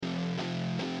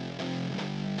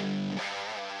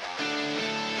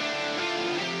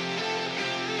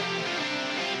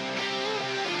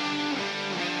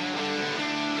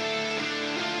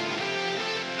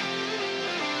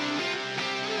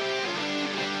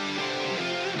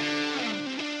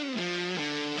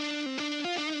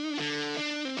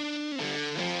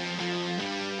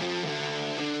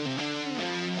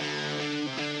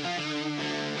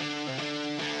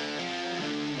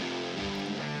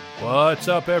What's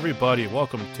up, everybody?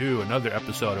 Welcome to another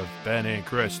episode of Ben and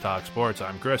Chris Talk Sports.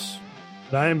 I'm Chris.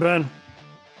 I am Ben.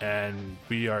 And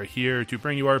we are here to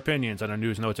bring you our opinions on the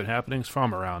news, notes, and happenings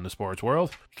from around the sports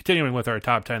world. Continuing with our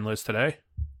top 10 list today,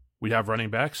 we have running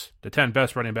backs, the 10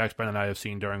 best running backs Ben and I have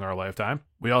seen during our lifetime.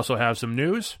 We also have some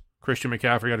news. Christian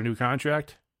McCaffrey got a new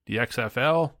contract. The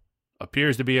XFL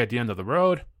appears to be at the end of the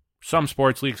road. Some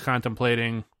sports leagues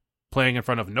contemplating playing in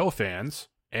front of no fans.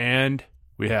 And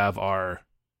we have our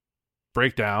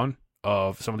breakdown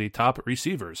of some of the top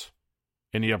receivers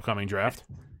in the upcoming draft.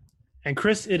 And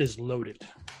Chris, it is loaded.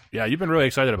 Yeah, you've been really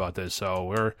excited about this, so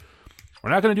we're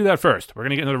not going to do that first. We're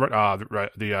going to get into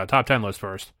the top 10 list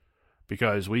first,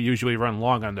 because we usually run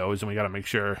long on those, and we got to make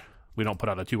sure we don't put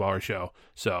out a 2-hour show.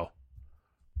 So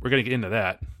we're going to get into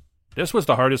that. This was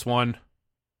the hardest one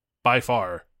by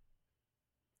far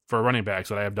for running backs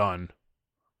that I have done.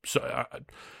 So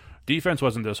defense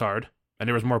wasn't this hard, and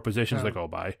there was more positions that go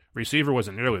by. Receiver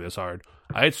wasn't nearly this hard.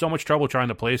 I had so much trouble trying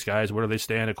to place guys. Where do they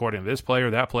stand according to this player,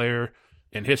 that player,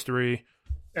 in history?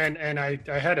 And I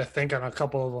had to think on a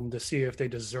couple of them to see if they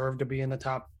deserve to be in the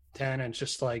top 10. And it's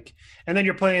just like, and then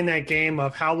you're playing that game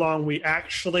of how long we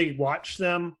actually watch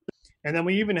them. And then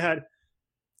we even had,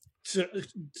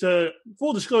 to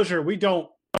full disclosure, we don't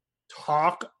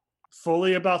talk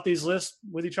fully about these lists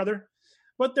with each other.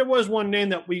 But there was one name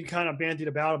that we kind of bandied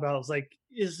about. It was like,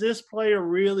 is this player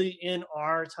really in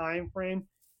our time frame?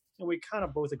 And we kind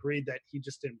of both agreed that he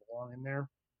just didn't belong in there.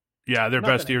 Yeah, their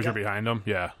best years are behind them.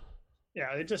 Yeah.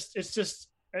 Yeah, it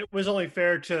was only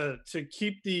fair to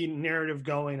keep the narrative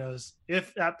going as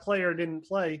if that player didn't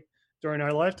play during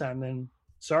our lifetime, then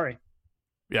sorry.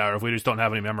 Yeah, or if we just don't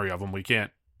have any memory of them, we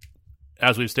can't,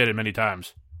 as we've stated many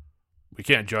times, we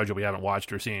can't judge what we haven't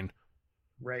watched or seen.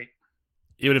 Right.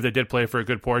 Even if they did play for a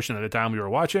good portion of the time we were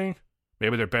watching,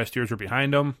 maybe their best years were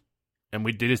behind them, and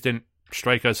they just didn't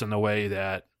strike us in the way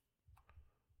that,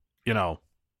 you know,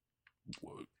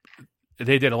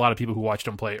 they did a lot of people who watched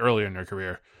them play earlier in their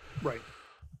career. Right.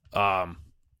 I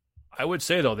would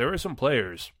say, though, there were some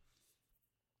players,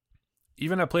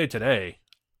 even that played today,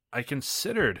 I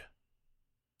considered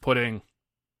putting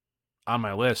on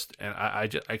my list, and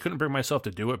I couldn't bring myself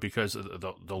to do it because of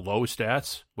the low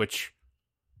stats, which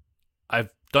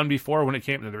I've done before when it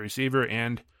came to the receiver,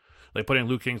 and like putting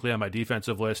Luke Kuechly on my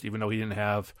defensive list, even though he didn't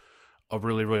have a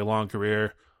really, really long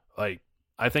career. Like,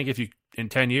 I think in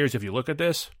 10 years, if you look at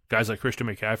this, guys like Christian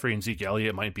McCaffrey and Zeke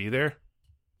Elliott might be there.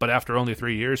 But after only 4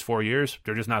 years,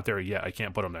 they're just not there yet. I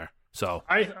can't put them there. So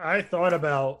I thought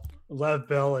about Lev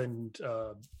Bell and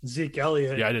Zeke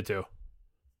Elliott. Yeah, I did too.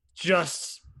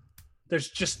 There's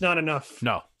just not enough.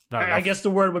 No, not enough. I guess the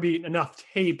word would be enough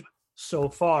tape so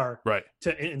far, right,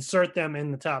 to insert them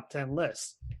in the top 10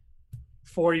 list.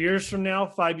 4 years from now,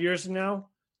 5 years from now,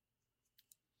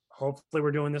 hopefully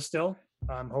we're doing this still.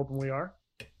 I'm hoping we are.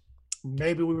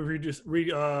 Maybe we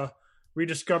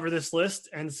rediscover this list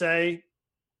and say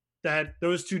that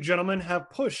those two gentlemen have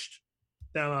pushed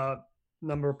the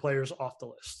number of players off the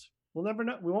list. We'll never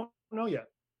know. We won't know yet.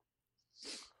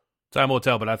 Time will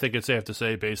tell, but I think it's safe to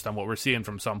say, based on what we're seeing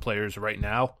from some players right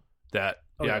now, that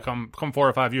come 4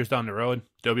 or 5 years down the road,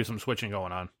 there'll be some switching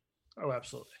going on. Oh,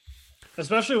 absolutely.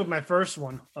 Especially with my first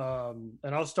one. And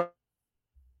I'll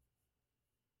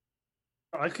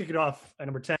kick it off at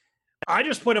number 10. I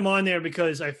just put him on there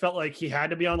because I felt like he had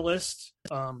to be on the list.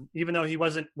 Even though he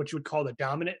wasn't what you would call the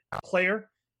dominant player,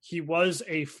 he was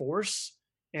a force,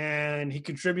 and he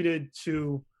contributed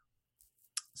to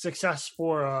success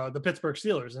for the Pittsburgh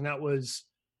Steelers, and that was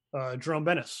Jerome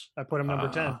Bettis. I put him number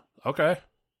 10. Okay.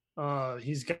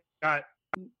 He's got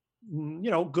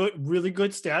really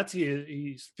good stats.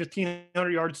 He's 1,500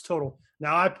 yards total.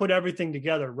 Now I put everything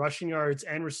together, rushing yards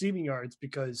and receiving yards,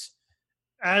 because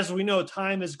as we know,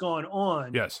 time has gone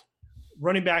on. Yes.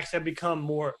 Running backs have become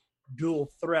more dual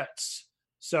threats.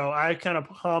 So I kind of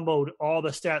comboed all the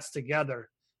stats together.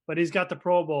 But he's got the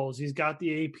Pro Bowls. He's got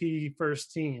the AP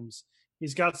first teams.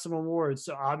 He's got some awards.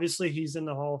 So obviously he's in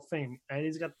the Hall of Fame. And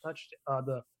he's got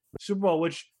the Super Bowl,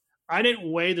 which I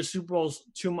didn't weigh the Super Bowls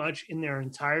too much in their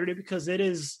entirety because it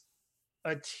is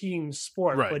a team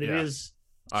sport. Right, but it is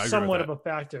I somewhat of a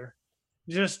factor.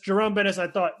 Just Jerome Bettis, I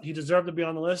thought he deserved to be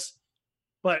on the list.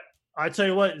 But I tell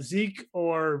you what, Zeke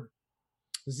or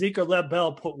Lev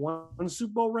Bell put one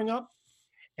Super Bowl ring up,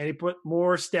 and he put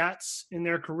more stats in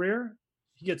their career.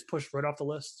 He gets pushed right off the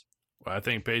list. Well, I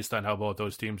think based on how both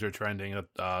those teams are trending,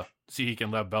 Zeke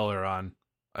and Lev Bell are on,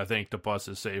 I think the bus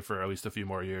is safe for at least a few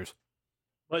more years.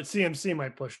 But CMC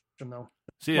might push him, though.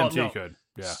 CMC could,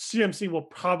 yeah. CMC will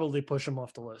probably push him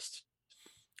off the list.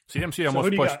 CMC So who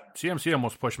do you got? CMC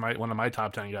almost pushed one of my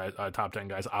top 10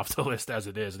 guys off the list as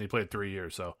it is, and he played 3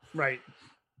 years. So Right.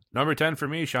 number 10 for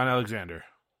me, Sean Alexander.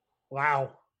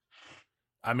 Wow.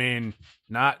 I mean,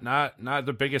 not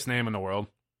the biggest name in the world,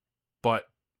 but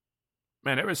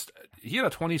man, he had a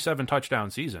 27 touchdown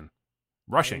season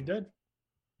rushing. He did.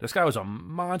 This guy was a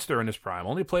monster in his prime.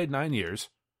 Only played 9 years,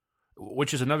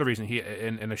 which is another reason he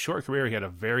in a short career he had a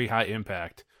very high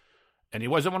impact, and he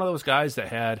wasn't one of those guys that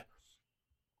had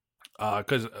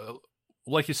because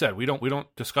like you said, we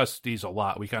don't discuss these a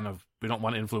lot. We don't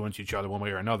want to influence each other one way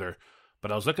or another.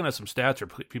 But I was looking at some stats or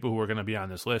people who were going to be on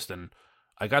this list, and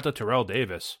I got to Terrell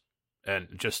Davis, and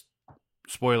just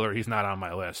spoiler, he's not on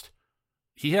my list.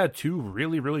 He had 2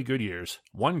 really, really good years,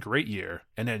 1 great year,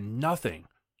 and then nothing.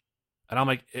 And I'm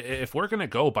like, if we're going to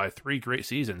go by 3 great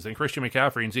seasons, then Christian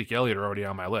McCaffrey and Zeke Elliott are already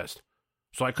on my list.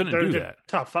 So I couldn't do that.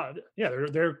 Top 5. Yeah,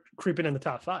 they're creeping in the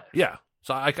top 5. Yeah.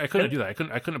 So I couldn't do that.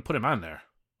 I couldn't put him on there.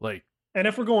 Like, and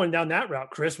if we're going down that route,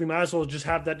 Chris, we might as well just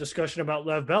have that discussion about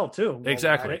Lev Bell too.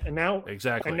 Exactly. And now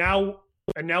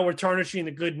we're tarnishing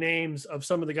the good names of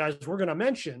some of the guys we're going to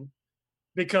mention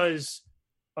because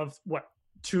of what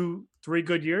 2-3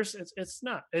 good years. It's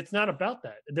not about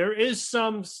that. There is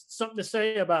something to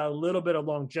say about a little bit of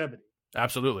longevity.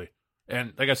 Absolutely.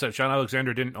 And like I said, Sean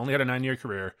Alexander only had a 9-year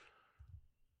career.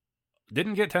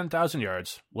 Didn't get 10,000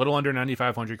 yards, little under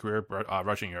 9,500 career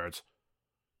rushing yards.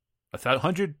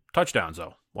 100 touchdowns,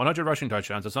 though. 100 rushing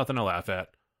touchdowns. That's nothing to laugh at.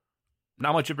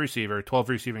 Not much of a receiver. 12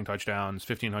 receiving touchdowns,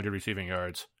 1,500 receiving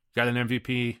yards. Got an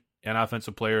MVP and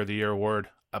Offensive Player of the Year award.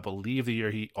 I believe the year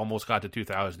he almost got to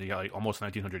 2,000. He got like almost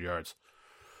 1,900 yards.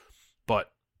 But,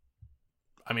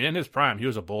 I mean, in his prime, he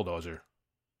was a bulldozer.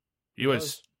 He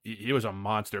was a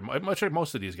monster. Much like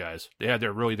most of these guys. They had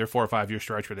their 4 or 5 year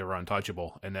stretch where they were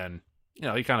untouchable. And then,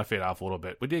 he kind of fade off a little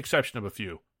bit, with the exception of a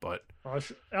few. But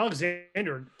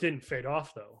Alexander didn't fade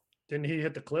off, though. Didn't he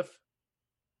hit the cliff?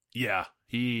 Yeah,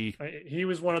 he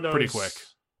was one of those pretty quick.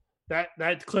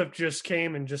 That cliff just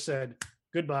came and just said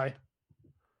goodbye.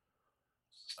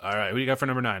 All right, who do you got for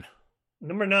number 9?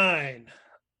 Number 9,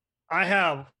 I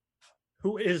have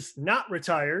who is not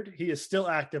retired. He is still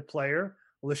active player,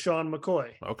 LaShawn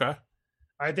McCoy. Okay,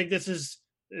 I think this is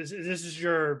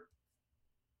your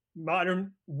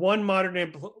modern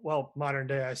day. Well, modern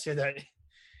day. I say that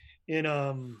in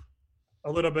a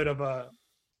little bit of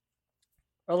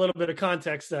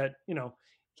context that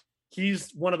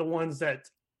he's one of the ones that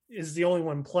is the only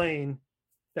one playing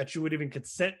that you would even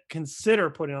consider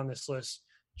putting on this list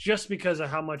just because of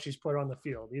how much he's put on the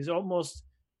field. He's almost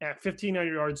at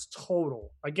 1,500 yards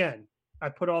total. Again, I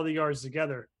put all the yards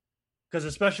together because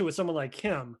especially with someone like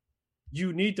him,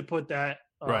 you need to put that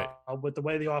right with the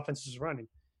way the offense is running.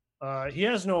 He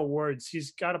has no awards.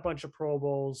 He's got a bunch of Pro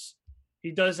Bowls.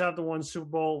 He does have the one Super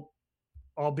Bowl,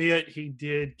 albeit he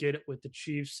did get it with the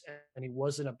Chiefs, and he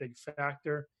wasn't a big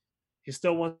factor. He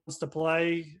still wants to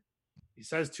play. He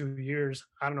says 2 years.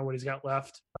 I don't know what he's got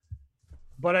left.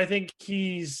 But I think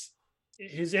his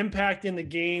impact in the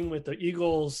game with the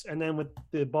Eagles and then with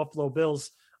the Buffalo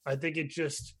Bills, I think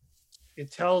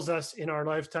it tells us in our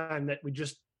lifetime that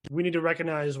we need to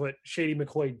recognize what Shady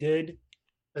McCoy did,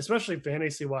 especially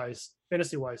fantasy-wise.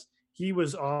 He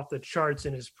was off the charts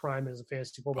in his prime as a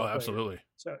fantasy football player. Absolutely.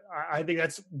 So I think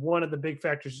that's one of the big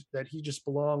factors that he just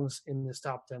belongs in this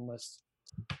top 10 list.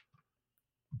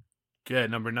 Okay,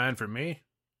 number 9 for me,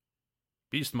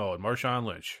 Beast Mode, Marshawn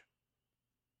Lynch.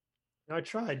 I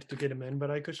tried to get him in,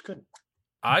 but I just couldn't.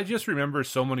 I just remember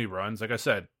so many runs. Like I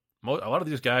said, a lot of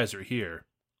these guys are here.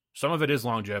 Some of it is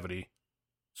longevity.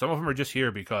 Some of them are just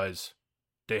here because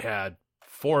they had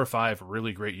 4 or 5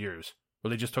 really great years where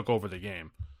they just took over the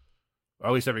game. Or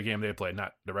at least every game they played,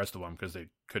 not the rest of them because they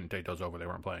couldn't take those over. They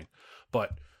weren't playing.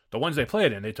 But the ones they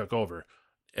played in, they took over.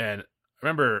 And I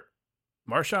remember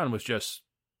Marshawn was just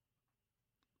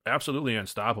absolutely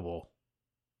unstoppable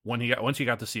once he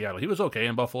got to Seattle. He was okay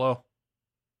in Buffalo.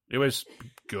 It was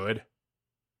good.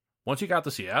 Once he got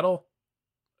to Seattle,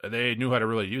 they knew how to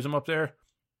really use him up there.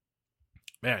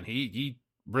 Man, he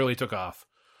really took off.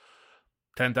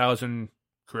 10,000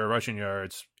 career rushing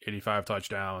yards, 85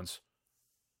 touchdowns.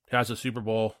 Has a Super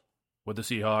Bowl with the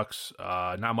Seahawks.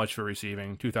 Not much for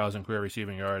receiving. 2,000 career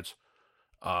receiving yards.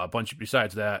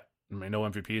 Besides that, I mean, no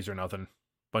MVPs or nothing.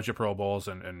 Bunch of Pro Bowls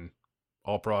and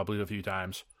All Pro, I believe, a few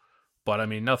times. But I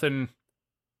mean, nothing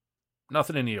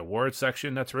in the awards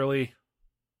section that's really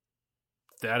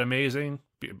that amazing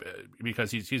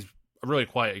because he's a really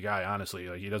quiet guy, honestly.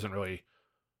 Like, he doesn't really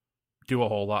do a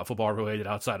whole lot football related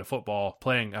outside of football,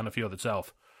 playing on the field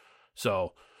itself.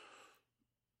 So,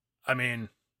 I mean,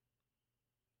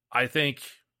 I think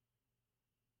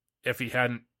if he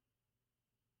hadn't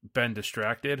been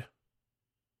distracted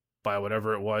by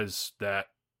whatever it was that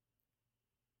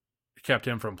kept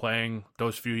him from playing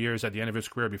those few years at the end of his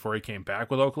career before he came back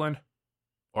with Oakland.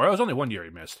 Or it was only 1 year he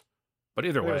missed. But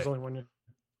either way, it was only 1 year.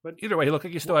 But either way, he looked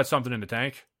like he still had something in the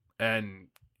tank. And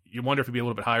you wonder if he'd be a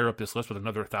little bit higher up this list with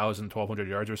another 1,000, 1,200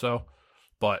 yards or so.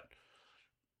 But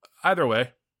either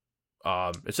way,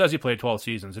 it says he played 12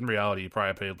 seasons. In reality, he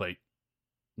probably played like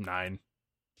 9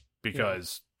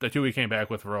 because the 2 he came back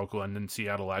with for Oakland and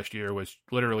Seattle last year was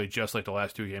literally just like the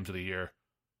last 2 games of the year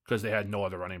because they had no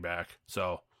other running back.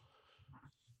 So,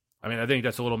 I mean, I think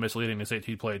that's a little misleading to say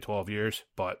he played 12 years,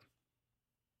 but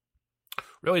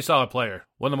really solid player.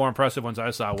 One of the more impressive ones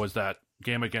I saw was that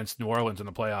game against New Orleans in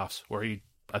the playoffs where he,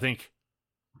 I think,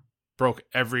 broke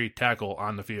every tackle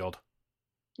on the field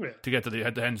to get to the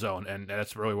end zone, and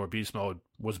that's really where beast mode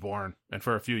was born. And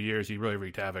for a few years, he really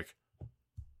wreaked havoc.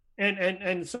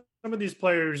 And some of these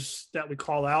players that we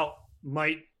call out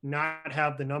might not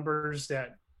have the numbers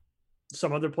that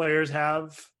some other players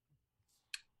have,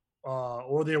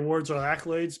 or the awards or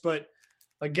accolades. But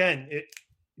again,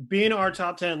 being our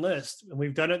top 10 list, and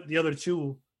we've done it the other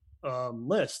 2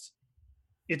 lists,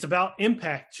 it's about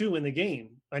impact too in the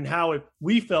game and how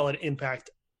we felt it impact,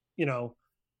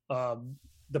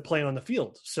 the play on the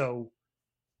field. So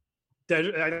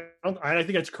I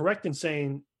think that's correct in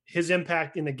saying his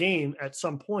impact in the game at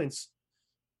some points,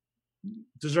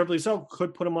 deservedly so,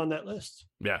 could put him on that list.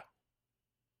 Yeah.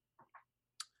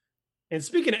 And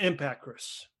speaking of impact,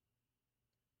 Chris,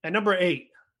 at number 8,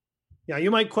 yeah,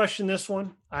 you might question this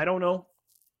one. I don't know.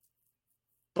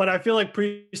 But I feel like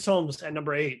Priest Holmes at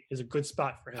number 8 is a good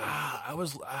spot for him. I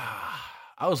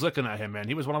was looking at him, man.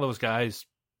 He was one of those guys,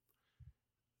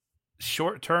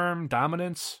 short-term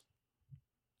dominance.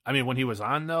 I mean, when he was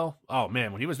on, though, oh,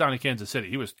 man, when he was down in Kansas City,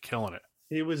 he was killing it.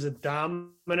 He was a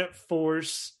dominant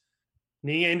force.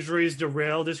 Knee injuries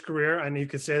derailed his career, and you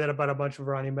could say that about a bunch of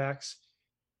running backs.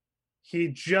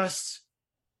 He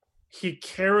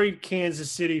carried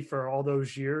Kansas City for all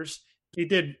those years. He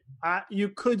did. You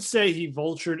could say he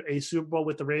vultured a Super Bowl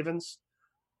with the Ravens,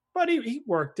 but he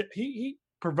worked it. He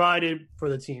provided for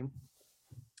the team.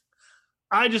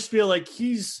 I just feel like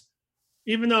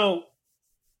even though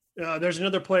there's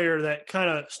another player that kind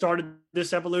of started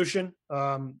this evolution,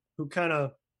 who kind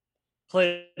of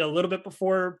played a little bit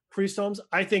before Priest Holmes.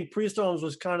 I think Priest Holmes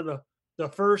was kind of the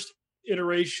first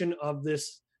iteration of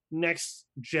this next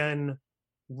gen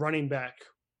running back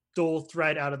dual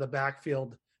threat out of the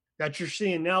backfield that you're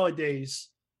seeing nowadays,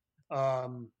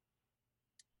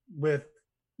 with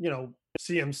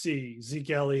CMC, Zeke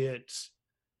Elliott,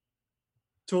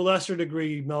 to a lesser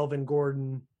degree Melvin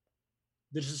Gordon.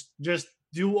 Just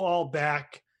do all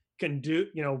back, can do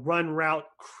run route,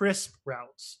 crisp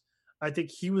routes. I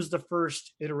think he was the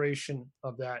first iteration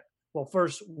of that. Well,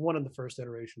 one of the first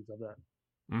iterations of that.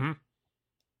 Mm-hmm.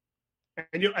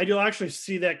 And you'll actually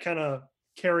see that kind of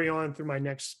carry on through my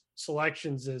next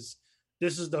selections.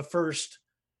 This is the first,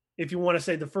 if you want to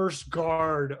say, the first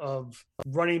guard of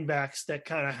running backs that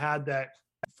kind of had that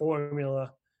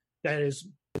formula that is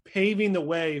paving the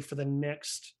way for the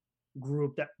next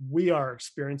group that we are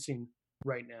experiencing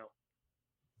right now.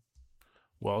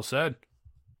 Well said.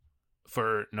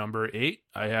 For number 8,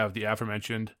 I have the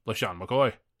aforementioned LeSean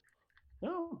McCoy.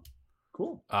 Oh,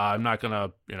 cool. I'm not going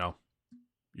to,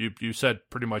 you said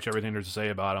pretty much everything there's to say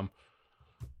about him.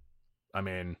 I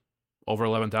mean, over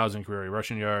 11,000 career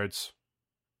rushing yards,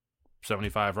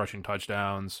 75 rushing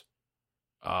touchdowns.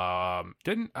 I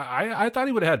thought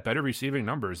he would have had better receiving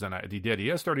numbers than he did. He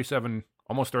has 37,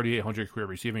 almost 3,800 career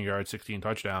receiving yards, 16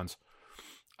 touchdowns.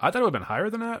 I thought it would have been higher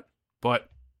than that, but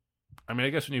I mean, I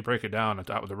guess when you break it down with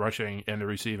the rushing and the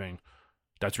receiving,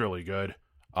 that's really good.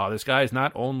 This guy's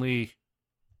not only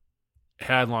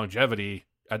had longevity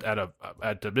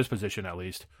at this position, at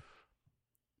least,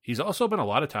 he's also been a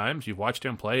lot of times you've watched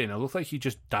him play and it looks like he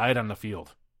just died on the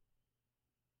field.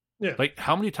 Yeah. Like,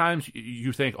 how many times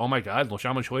you think, oh my God,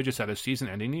 LeSean McCoy just had a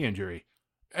season-ending knee injury,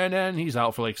 and then he's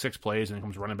out for like 6 plays and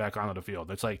comes running back onto the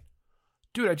field. It's like,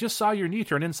 dude, I just saw your knee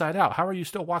turn inside out. How are you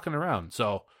still walking around?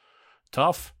 So,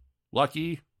 tough,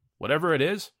 lucky, whatever it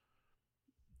is,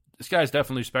 this guy's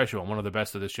definitely special and one of the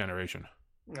best of this generation.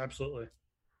 Absolutely.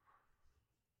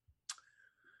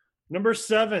 Number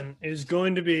 7 is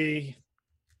going to be,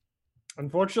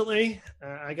 unfortunately,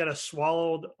 I got to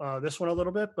swallow this one a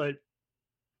little bit, but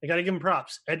I got to give him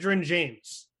props. Edgerrin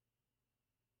James.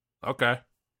 Okay.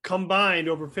 Combined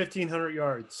over 1,500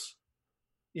 yards.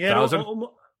 Yeah. 1,000?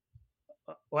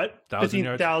 What?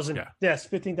 15,000. Yeah. Yes,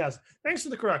 15,000. Thanks for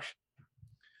the correction.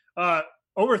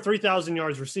 Over 3,000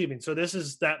 yards receiving. So this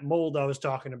is that mold I was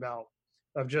talking about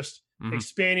of just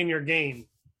expanding your game.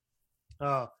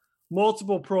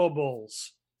 multiple Pro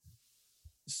Bowls.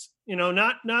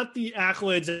 Not the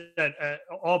accolades at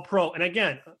All Pro. And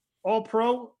again, All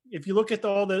Pro. If you look at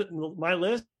my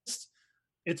list,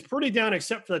 it's pretty down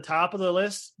except for the top of the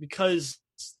list because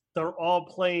they're all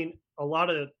playing a lot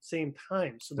of the same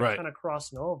time, so they're kind of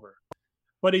crossing over.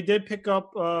 But he did pick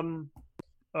up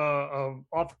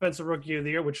offensive rookie of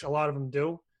the year, which a lot of them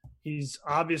do. He's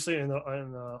obviously in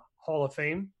the Hall of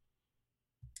Fame,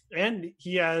 and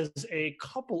he has a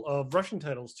couple of rushing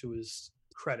titles to his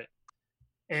credit.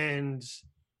 And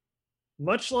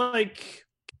much like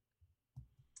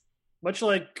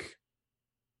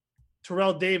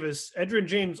Terrell Davis, Edgerrin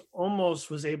James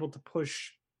almost was able to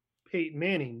push Peyton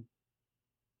Manning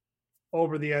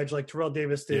over the edge like Terrell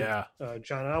Davis did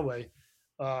John Elway.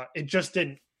 It just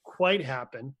didn't quite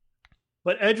happen.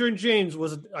 But Edgerrin James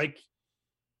was like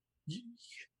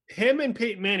him and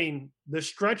Peyton Manning, the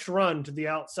stretch run to the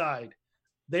outside,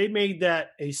 they made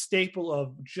that a staple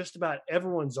of just about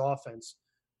everyone's offense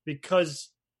because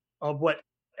of what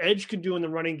Edge could do in the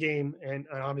running game and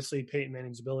obviously Peyton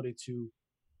Manning's ability to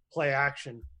play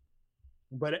action.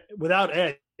 But without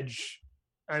Edge,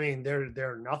 I mean,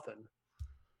 they're nothing.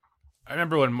 I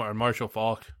remember when Marshall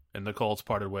Faulk and the Colts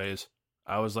parted ways.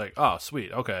 I was like, oh,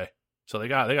 sweet, okay. So they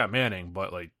got Manning,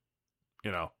 but like,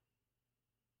 they're gonna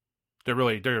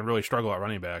really struggle at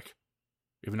running back,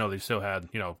 even though they still had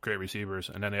great receivers.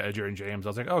 And then Edgerrin James, I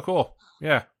was like, oh, cool,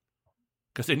 yeah,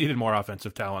 because they needed more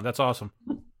offensive talent. That's awesome.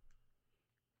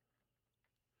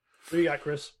 Who you got,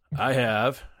 Chris? I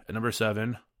have at number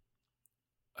 7,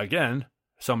 again,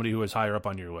 somebody who is higher up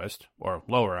on your list, or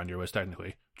lower on your list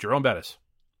technically, Jerome Bettis.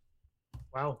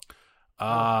 Wow.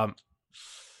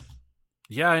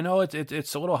 Yeah, I know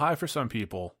it's a little high for some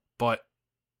people, but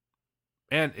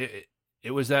man,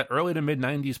 it was that early to mid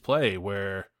 90s play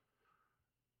where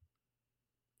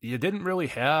you didn't really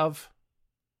have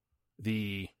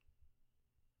the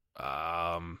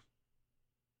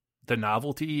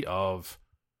novelty of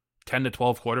 10 to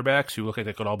 12 quarterbacks who look like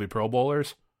they could all be Pro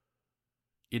Bowlers.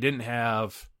 You didn't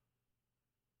have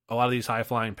a lot of these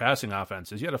high-flying passing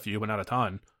offenses. You had a few, but not a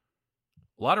ton.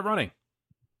 A lot of running.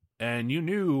 And you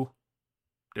knew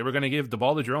they were going to give the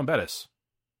ball to Jerome Bettis.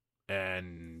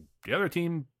 And the other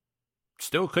team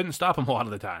still couldn't stop him a lot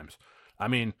of the times. I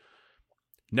mean,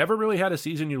 never really had a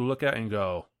season you look at and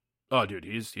go, oh, dude,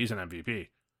 he's an MVP.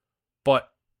 But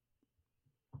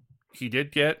he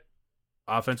did get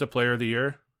Offensive Player of the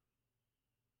Year.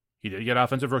 He did get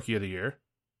Offensive Rookie of the Year.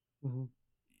 Mm-hmm.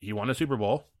 He won a Super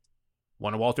Bowl.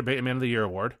 Won a Walter Payton Man of the Year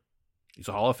award. He's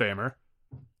a Hall of Famer.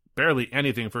 Barely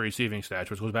anything for receiving stats,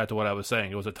 which goes back to what I was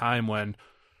saying. It was a time when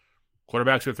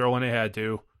quarterbacks could throw when they had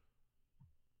to.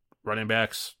 Running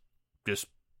backs just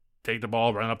take the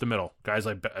ball, run up the middle. Guys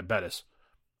like Bettis.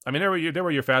 I mean, there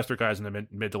were your faster guys in the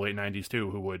mid to late 90s too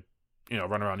who would,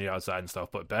 run around the outside and stuff.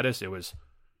 But Bettis, it was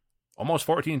almost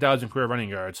 14,000 career running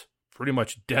yards, pretty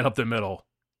much dead up the middle.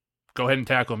 Go ahead and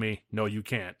tackle me. No, you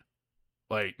can't.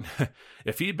 Like,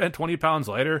 if he'd been 20 pounds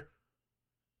lighter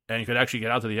and he could actually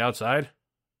get out to the outside,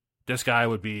 this guy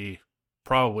would be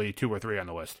probably 2 or 3 on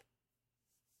the list.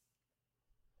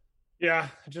 Yeah,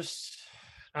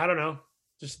 I don't know.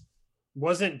 Just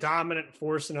wasn't dominant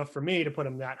force enough for me to put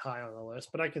him that high on the list,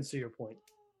 but I can see your point.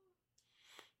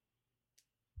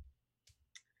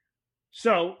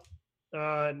 So,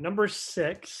 number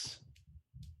 6.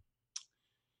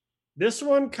 This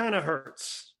one kind of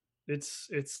hurts. It's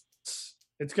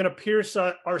going to pierce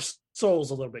our souls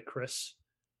a little bit, Chris.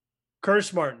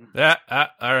 Curtis Martin. Yeah,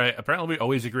 all right. Apparently, we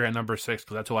always agree on number 6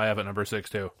 because that's who I have at number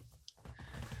 6 too.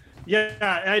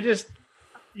 Yeah, I just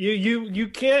you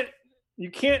can't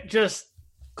just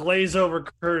glaze over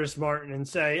Curtis Martin and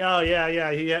say, oh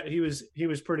yeah, he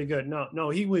was pretty good. No,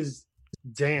 he was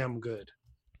damn good.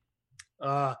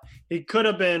 He could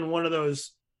have been one of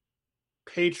those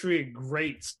Patriot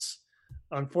greats.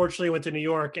 Unfortunately, went to New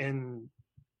York and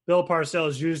Bill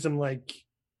Parcells used him like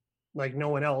no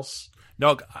one else.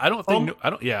 No, I don't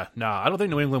think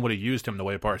New England would have used him the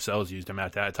way Parcells used him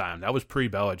at that time. That was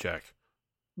pre-Belichick.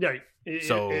 Yeah.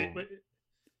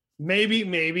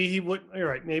 Maybe he would. You're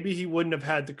right. Maybe he wouldn't have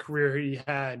had the career he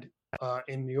had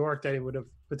in New York that he would have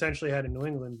potentially had in New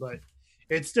England. But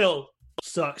it still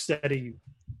sucks that he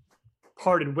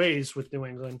parted ways with New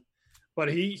England.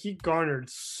 But he garnered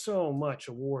so much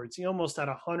awards. He almost had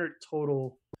 100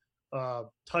 total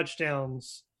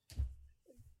touchdowns.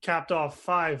 Capped off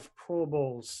 5 Pro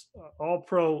Bowls, All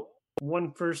Pro,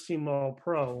 1 first team All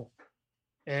Pro,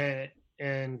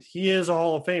 and he is a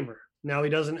Hall of Famer. Now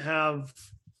he doesn't have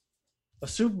a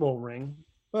Super Bowl ring,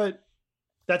 but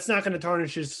that's not going to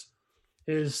tarnish his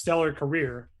stellar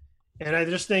career. And I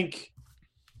just think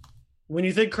when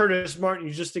you think Curtis Martin,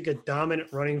 you just think a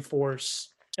dominant running force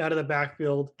out of the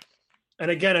backfield.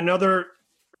 And again, another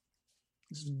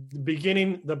the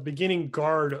beginning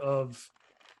guard of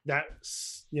that,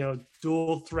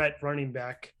 dual threat running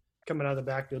back coming out of the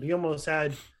backfield. He almost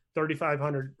had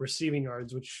 3,500 receiving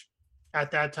yards, which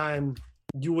at that time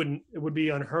it would be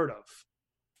unheard of.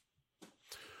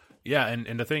 Yeah,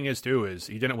 and the thing is too is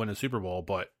he didn't win a Super Bowl,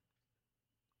 but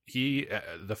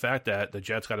the fact that the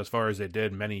Jets got as far as they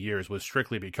did many years was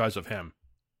strictly because of him.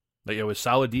 Like, it was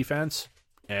solid defense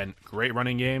and great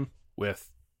running game with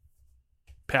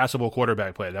passable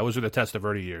quarterback play. That was the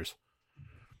Testaverde years.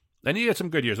 Then he had some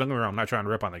good years. Don't get me wrong, I'm not trying to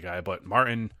rip on the guy, but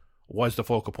Martin was the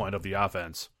focal point of the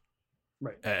offense.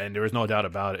 Right. And there was no doubt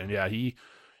about it. And yeah, he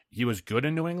was good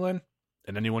in New England,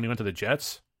 and then when he went to the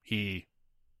Jets, he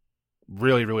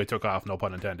really, really took off, no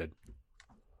pun intended.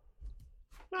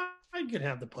 I could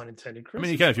have the pun intended, Chris. I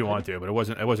mean, you can if you want to, but it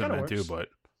wasn't meant works. to. But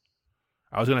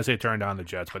I was going to say turn down the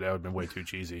Jets, but that would have been way too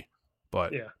cheesy.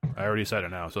 But yeah, I already said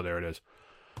it now, so there it is.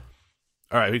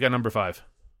 All right, we got number 5.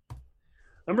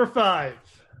 Number 5.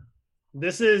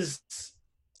 This is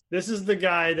the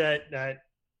guy that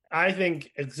I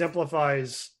think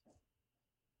exemplifies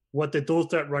what the dual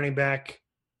threat running back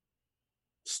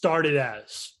started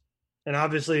as. And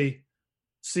obviously,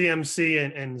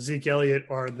 CMC and Zeke Elliott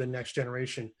are the next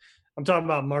generation. I'm talking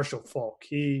about Marshall Faulk.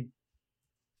 If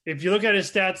you look at his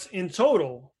stats in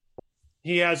total,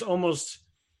 he has almost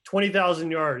 20,000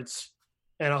 yards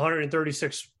and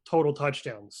 136 total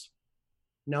touchdowns.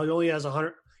 Now he only has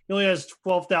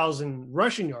 12,000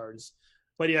 rushing yards,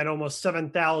 but he had almost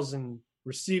 7,000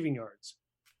 receiving yards.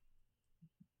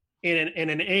 In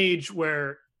an age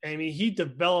where, I mean, he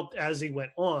developed as he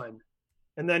went on.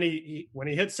 And then he when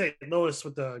he hit St. Louis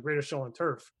with the Greatest Show on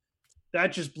Turf,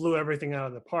 that just blew everything out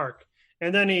of the park.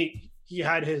 And then he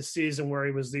had his season where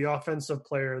he was the Offensive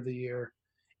Player of the Year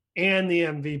and the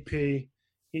MVP.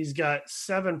 He's got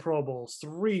 7 Pro Bowls,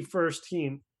 3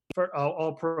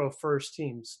 All-Pro first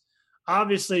teams.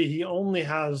 Obviously, he only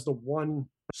has the 1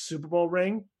 Super Bowl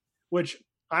ring, which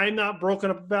I'm not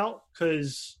broken up about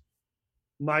because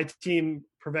my team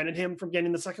prevented him from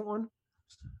getting the second one.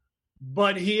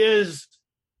 But he is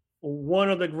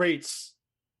one of the greats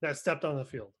that stepped on the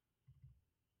field.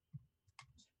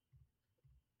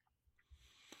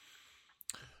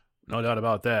 No doubt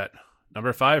about that.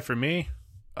 Number 5 for me,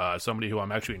 somebody who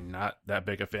I'm actually not that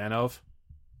big a fan of,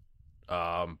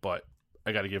 but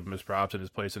I got to give him his props and his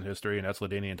place in history, and that's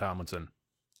LaDainian Tomlinson.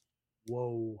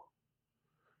 Whoa.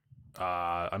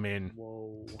 I mean,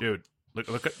 whoa. Dude,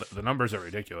 look at the numbers are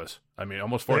ridiculous. I mean,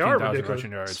 almost 14,000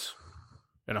 rushing yards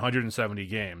in 170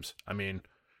 games. I mean,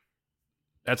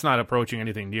 that's not approaching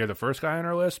anything near the first guy on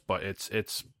our list, but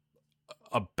it's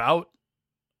about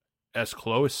as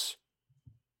close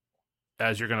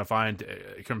as you're going to find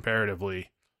comparatively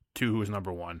to who's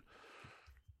number 1.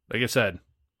 Like I said,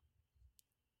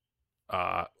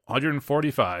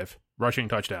 145 rushing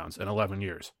touchdowns in 11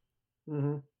 years.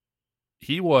 Mm-hmm.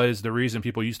 He was the reason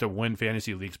people used to win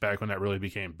fantasy leagues back when that really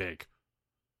became big.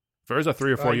 There was a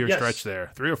 3 or 4 year stretch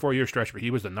there. 3 or 4 year stretch where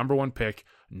he was the number 1 pick,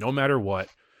 no matter what.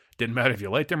 Didn't matter if you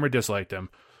liked him or disliked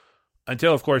him.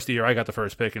 Until, of course, the year I got the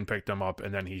first pick and picked him up,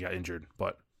 and then he got injured.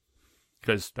 But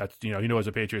because that's, as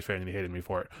a Patriots fan, and he hated me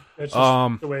for it. It's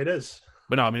just the way it is.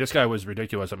 But no, I mean, this guy was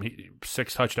ridiculous. I mean,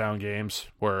 6 touchdown games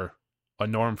were a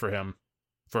norm for him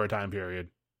for a time period.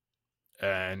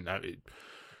 And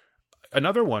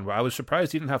another one where I was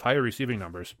surprised he didn't have higher receiving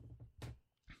numbers.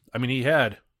 I mean, he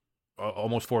had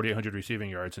almost 4,800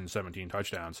 receiving yards and 17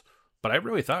 touchdowns. But I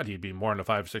really thought he'd be more in the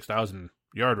 5,000-6,000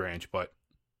 yard range, but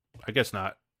I guess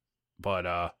not.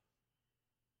 But,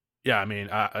 yeah, I mean,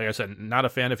 like I said, not a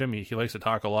fan of him. He likes to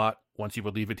talk a lot once he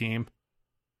would leave a team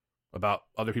about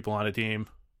other people on a team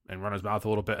and run his mouth a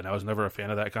little bit, and I was never a fan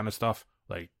of that kind of stuff.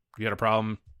 Like, if you got a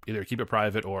problem, either keep it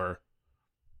private or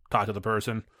talk to the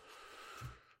person.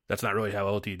 That's not really how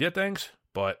LT did things,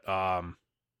 but,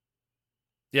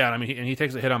 yeah, I mean, he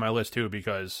takes a hit on my list, too,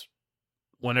 because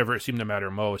whenever it seemed to matter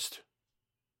most,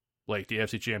 like the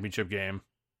AFC Championship game,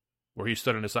 where he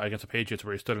stood on the side against the Patriots,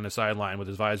 where he stood on the sideline with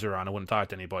his visor on and wouldn't talk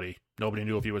to anybody. Nobody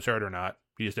knew if he was hurt or not.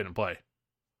 He just didn't play.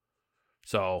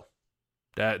 So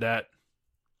that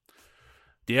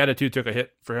the attitude took a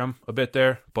hit for him a bit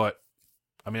there. But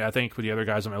I mean, I think for the other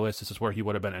guys on my list, this is where he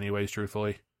would have been anyways,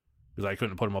 truthfully, because I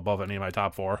couldn't put him above any of my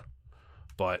top 4.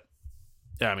 But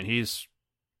yeah, I mean, he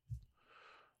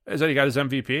got his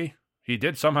MVP. He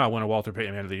did somehow win a Walter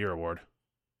Payton Man of the Year award.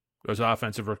 It was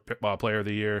Offensive Player of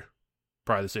the Year.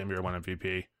 Probably the same year won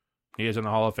MVP. He is in the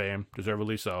Hall of Fame,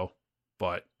 deservedly so.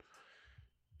 But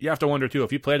you have to wonder, too, if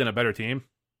he played in a better team,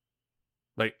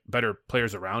 like better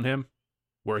players around him,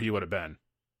 where he would have been.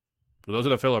 So those are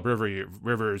the Philip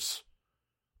Rivers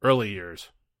early years.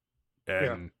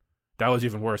 And that was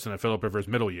even worse than the Philip Rivers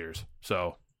middle years.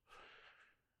 So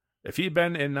if he'd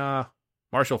been in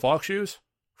Marshall Faulk's shoes,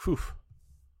 whew,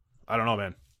 I don't know,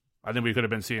 man. I think we could have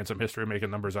been seeing some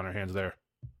history-making numbers on our hands there.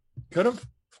 Could have.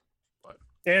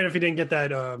 And if he didn't get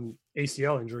that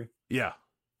ACL injury. Yeah.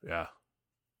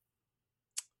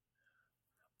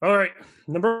 All right.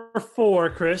 Number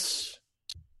 4, Chris.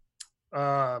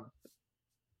 AD.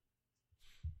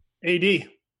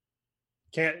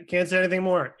 Can't say anything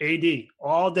more. AD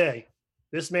all day.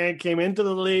 This man came into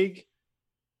the league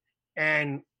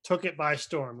and took it by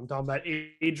storm. I'm talking about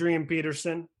Adrian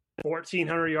Peterson,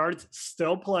 1,400 yards,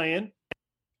 still playing.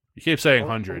 You keep saying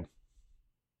 100.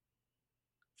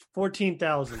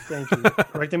 14,000. Thank you.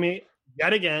 Correcting me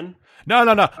yet again.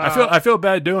 No. I feel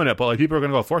bad doing it, but like people are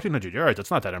going to go 1,400 yards.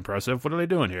 That's not that impressive. What are they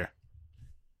doing here?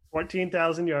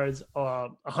 14,000 yards,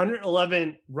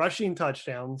 111 rushing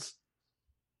touchdowns.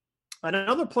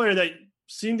 Another player that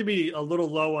seemed to be a little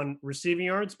low on receiving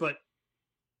yards, but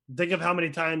think of how many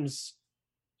times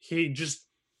he just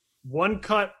one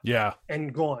cut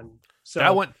and gone. So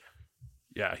that one,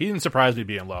 he didn't surprise me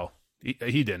being low.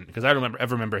 He didn't, because I don't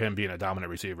remember him being a dominant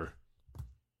receiver.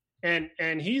 And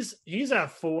he's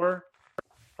at 4,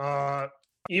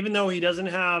 even though he doesn't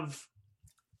have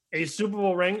a Super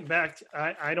Bowl ring. Back,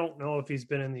 I don't know if he's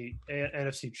been in the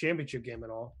NFC Championship game at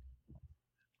all.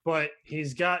 But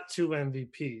he's got 2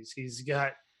 MVPs. He's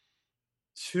got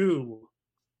 2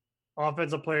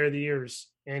 Offensive Player of the Years,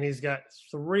 and he's got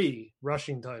 3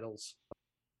 rushing titles.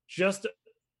 Just,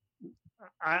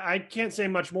 I can't say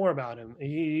much more about him.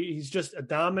 He's just a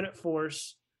dominant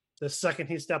force the second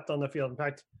he stepped on the field. In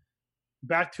fact,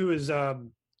 back to his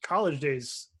college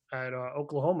days at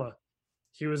Oklahoma,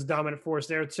 he was a dominant force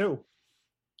there too.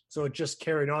 So it just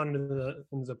carried on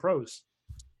into the pros.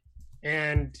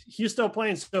 And he's still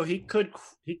playing, so he could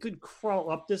crawl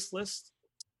up this list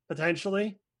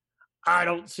potentially. I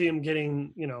don't see him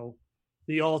getting,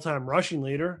 the all-time rushing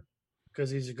leader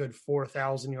because he's a good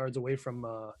 4,000 yards away from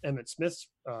Emmitt Smith's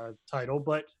title.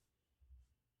 But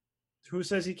who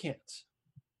says he can't?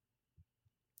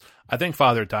 I think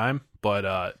Father Time,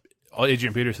 but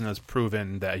Adrian Peterson has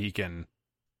proven that he can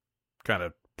kind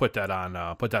of put that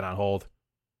on hold.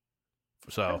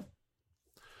 So.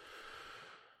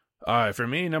 All right, for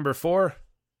me, number 4,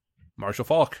 Marshall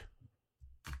Faulk.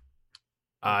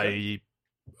 Okay.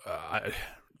 I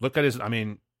look at his. I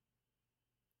mean,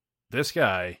 this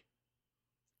guy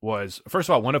was, first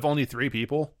of all, one of only 3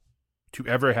 people to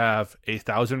ever have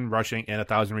 1,000 rushing and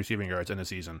 1,000 receiving yards in a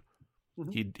season.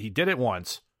 Mm-hmm. He did it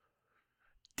once.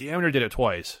 Damn near did it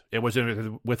twice. It was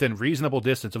within reasonable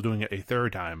distance of doing it a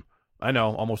third time. I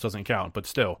know, almost doesn't count, but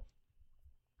still,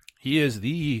 he is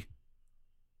the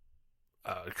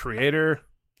creator,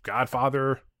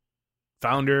 godfather,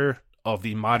 founder of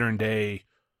the modern day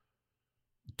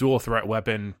dual threat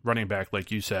weapon running back, like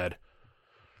you said.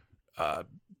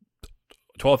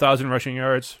 12,000 rushing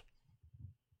yards,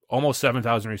 almost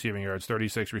 7,000 receiving yards,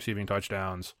 36 receiving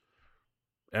touchdowns,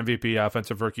 MVP,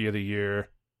 Offensive Rookie of the Year,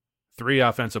 3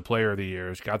 Offensive Player of the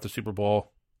Years, got the Super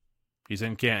Bowl. He's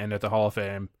in Canton at the Hall of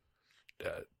Fame.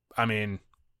 I mean,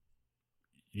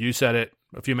 you said it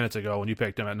a few minutes ago when you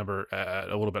picked him at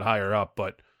a little bit higher up,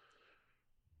 but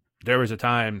there was a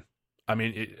time,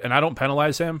 and I don't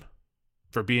penalize him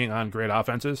for being on great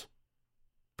offenses,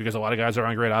 because a lot of guys are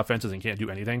on great offenses and can't do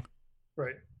anything.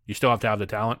 Right. You still have to have the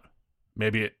talent.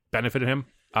 Maybe it benefited him.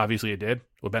 Obviously it did. It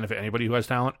would benefit anybody who has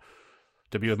talent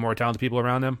to be with more talented people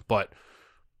around them, but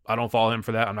I don't follow him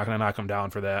for that. I'm not going to knock him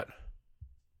down for that.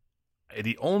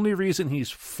 The only reason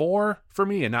he's 4 for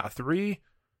me and not 3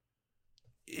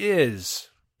 is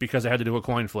because I had to do a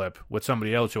coin flip with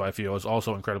somebody else who I feel is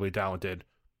also incredibly talented,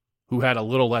 who had a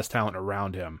little less talent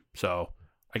around him. So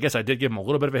I guess I did give him a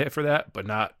little bit of a hit for that, but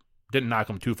didn't knock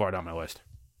him too far down my list.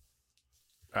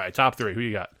 All right, top 3. Who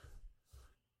you got?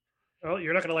 Oh,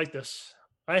 you're not going to like this.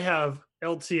 I have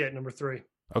LT at number 3.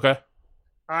 Okay.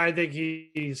 I think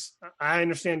I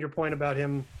understand your point about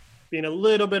him being a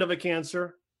little bit of a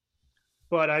cancer,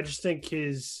 but I just think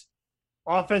his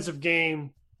offensive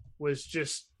game was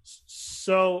just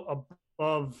so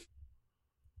above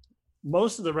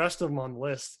most of the rest of them on the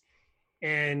list.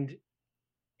 And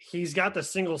he's got the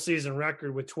single season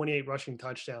record with 28 rushing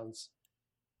touchdowns.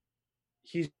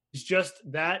 He's just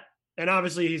that. And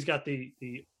obviously he's got the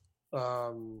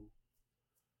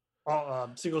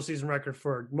single season record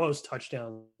for most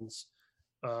touchdowns,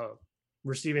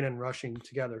 receiving and rushing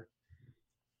together.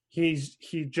 He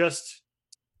just,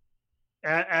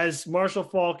 as Marshall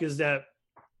Faulk is that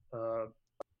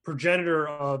progenitor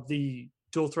of the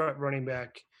dual threat running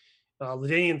back.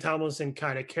 LaDainian Tomlinson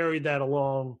kind of carried that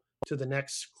along to the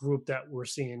next group that we're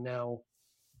seeing now.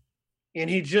 And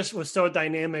he just was so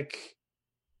dynamic.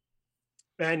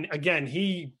 And again,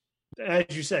 he, as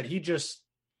you said,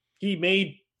 he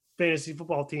made fantasy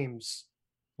football teams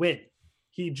win.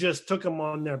 He just took them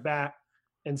on their back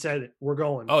and said, we're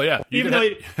going. Oh, yeah. Even though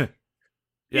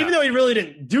he really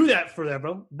didn't do that for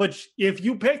them. But if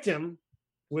you picked him,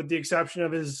 with the exception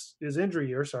of his injury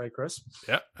year, sorry, Chris.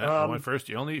 Yeah. I went first.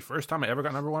 The only first time I ever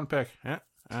got number one pick. Yeah.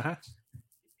 Uh-huh.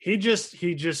 He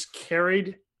just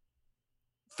carried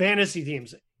fantasy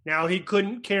teams. Now, he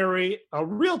couldn't carry a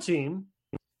real team.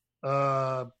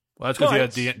 Well, that's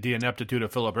because he had the ineptitude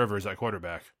of Phillip Rivers at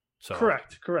quarterback. So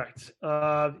correct.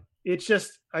 It's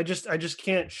just I just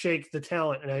can't shake the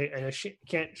talent, and I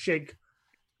can't shake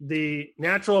the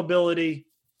natural ability.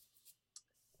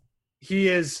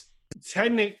 He's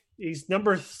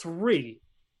number 3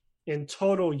 in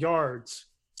total yards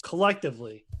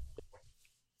collectively.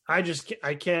 I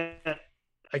can't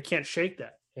shake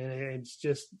that, and it's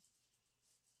just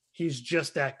he's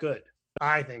just that good.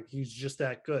 I think he's just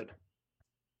that good.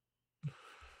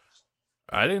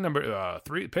 I think number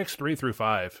 3 picks 3 through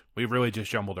 5, we've really just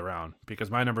jumbled around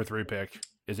because my number 3 pick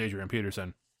is Adrian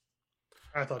Peterson.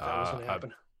 I thought that was going to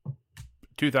happen.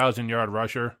 2,000-yard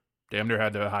rusher, damn near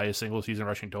had the highest single season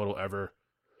rushing total ever.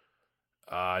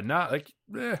 Not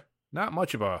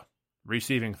much of a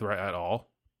receiving threat at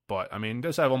all, but I mean,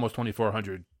 does have almost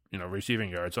 2,400 receiving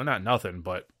yards, so not nothing,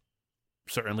 but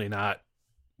certainly not.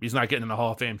 He's not getting in the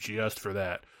Hall of Fame just for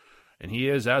that, and he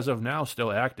is as of now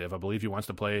still active. I believe he wants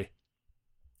to play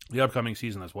the upcoming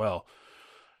season as well.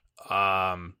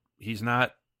 He's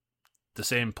not the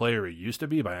same player he used to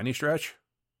be by any stretch,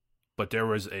 but there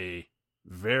was a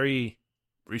very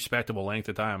respectable length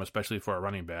of time, especially for a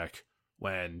running back,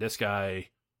 when this guy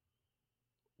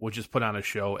would just put on a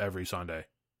show every Sunday.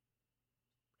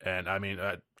 And I mean,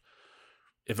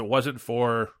 if it wasn't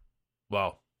for,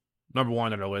 well, number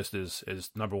 1 on our list is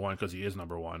number 1 because he is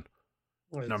number 1.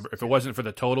 If it wasn't for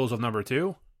the totals of number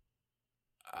 2,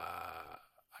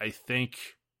 I think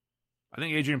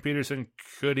Adrian Peterson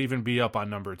could even be up on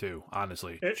number 2,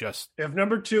 honestly. If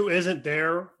number 2 isn't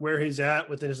there where he's at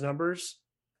with his numbers,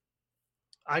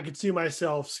 I could see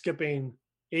myself skipping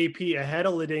AP ahead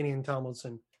of LaDainian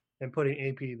Tomlinson and putting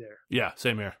AP there. Yeah,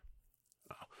 same here.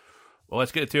 Well,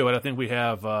 let's get to it. I think we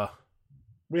have the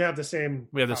same.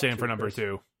 We have the same for number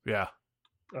 2. Yeah.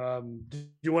 Do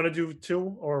you want to do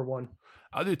 2 or 1?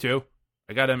 I'll do 2.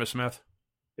 I got Emmitt Smith.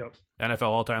 Yep. NFL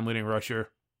all-time leading rusher.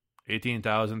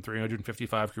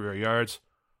 18,355 career yards,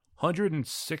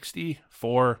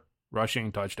 164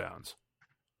 rushing touchdowns.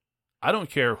 I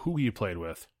don't care who he played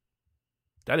with.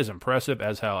 That is impressive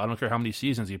as hell. I don't care how many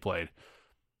seasons he played.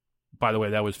 By the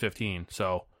way, that was 15.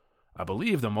 So I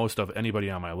believe the most of anybody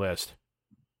on my list.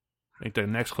 I think the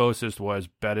next closest was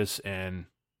Bettis and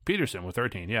Peterson with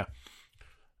 13. Yeah.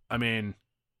 I mean,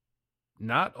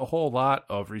 not a whole lot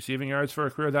of receiving yards for a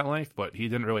career that length, but he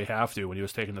didn't really have to when he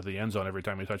was taken to the end zone every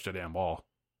time he touched a damn ball.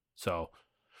 So,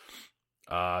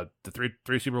 the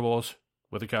three Super Bowls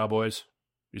with the Cowboys.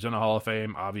 He's in the Hall of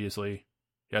Fame, obviously.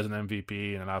 He has an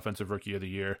MVP and an Offensive Rookie of the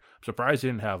Year. I'm surprised he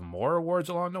didn't have more awards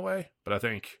along the way, but I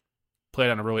think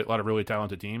played on a lot of really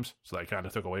talented teams, so that kind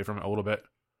of took away from it a little bit.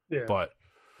 Yeah. But,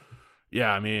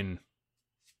 yeah, I mean,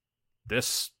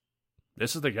 this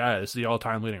is the guy. This is the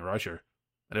all-time leading rusher.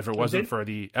 And if it wasn't for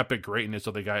the epic greatness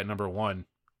of the guy at number 1,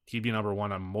 he'd be number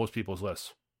 1 on most people's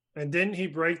lists. And didn't he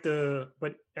break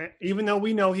but even though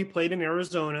we know he played in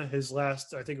Arizona his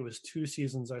last, I think it was 2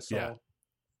 seasons I saw.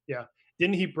 Yeah.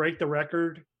 Didn't he break the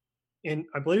record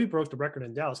I believe he broke the record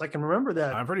in Dallas. I can remember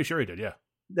that. I'm pretty sure he did, yeah.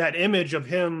 That image of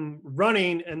him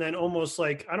running and then almost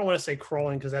like, I don't want to say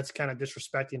crawling because that's kind of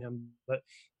disrespecting him, but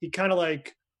he kind of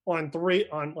like on 3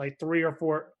 or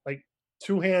 4, like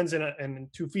 2 hands and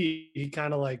 2 feet, he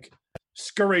kind of like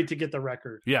scurried to get the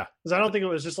record. Yeah. Because I don't think it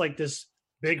was just like this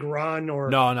big run or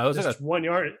no, it was just like a 1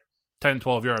 yard. 10,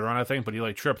 12-yard run, I think, but he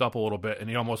like tripped up a little bit and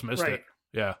he almost missed it.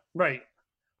 Yeah. Right.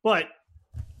 But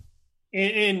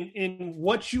in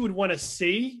what you would want to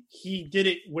see, he did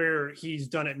it where he's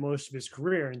done it most of his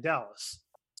career in Dallas.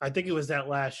 I think it was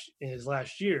in his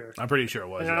last year. I'm pretty sure it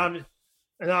was.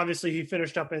 And obviously he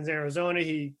finished up in Arizona.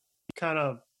 He kind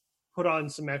of put on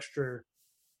some extra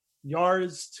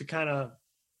yards to kind of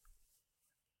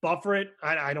buffer it.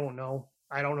 I don't know.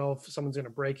 I don't know if someone's going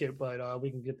to break it, but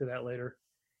we can get to that later.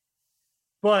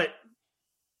 But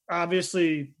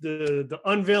obviously the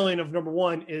unveiling of number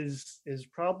 1 is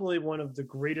probably one of the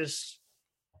greatest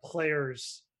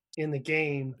players in the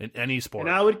game in any sport.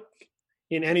 And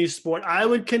I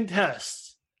would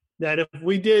contest that if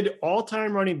we did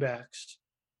all-time running backs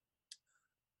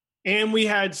and we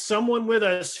had someone with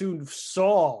us who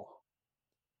saw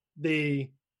the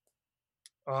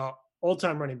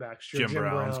all-time running backs, your Jim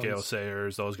Browns, Gale Browns,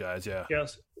 Sayers, those guys, yeah.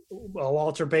 yes,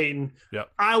 Walter Payton,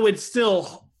 Yep. I would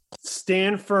still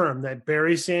stand firm that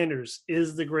Barry Sanders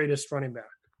is the greatest running back.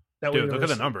 Dude, look at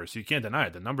the numbers. You can't deny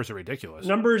it. The numbers are ridiculous.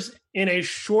 Numbers in a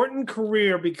shortened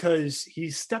career because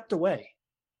he stepped away.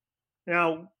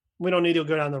 Now, we don't need to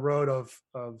go down the road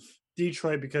of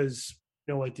Detroit because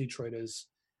you know what Detroit is.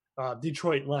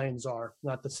 Detroit Lions are,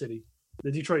 not the city.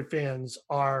 The Detroit fans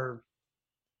are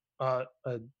a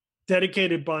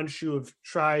dedicated bunch who have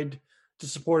tried to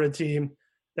support a team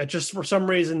that just for some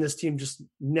reason this team just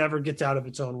never gets out of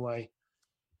its own way.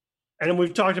 And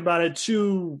we've talked about it,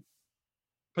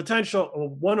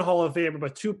 one Hall of Famer,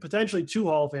 but potentially two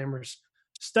Hall of Famers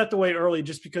stepped away early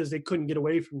just because they couldn't get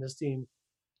away from this team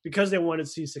because they wanted to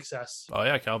see success. Oh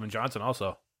yeah, Calvin Johnson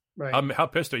also. Right. How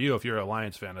pissed are you if you're a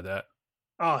Lions fan of that?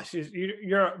 Oh,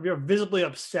 you're visibly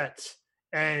upset,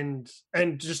 and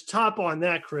just top on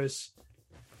that, Chris.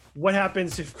 What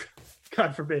happens if,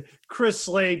 God forbid, Chris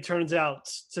Slade turns out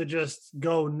to just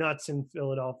go nuts in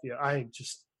Philadelphia? I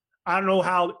don't know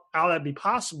how that'd be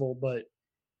possible, but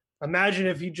imagine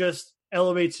if he just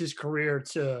elevates his career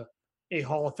to a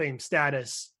Hall of Fame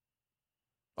status.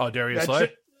 Oh, Darius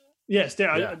Slay? Yes.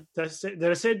 Yeah. Did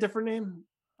I say a different name?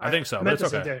 I think so, but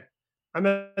it's okay. I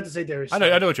meant to say Darius. I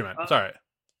know what you meant. It's all right.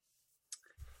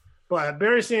 But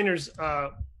Barry Sanders,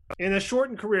 in a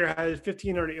shortened career, had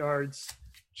 1,500 yards,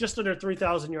 just under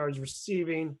 3,000 yards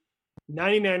receiving,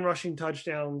 99 rushing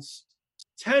touchdowns,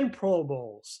 10 Pro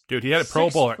Bowls. Dude, he had a Pro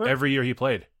Bowl every year he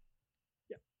played.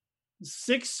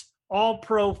 6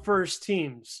 All-Pro first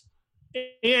teams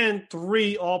and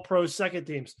 3 All-Pro second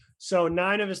teams. So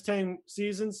 9 of his 10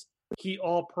 seasons, he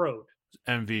All-Pro'd.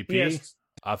 MVP,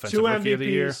 Offensive 2 Rookie MVPs, of the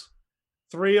Year,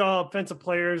 3 Offensive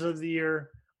Players of the Year.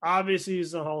 Obviously,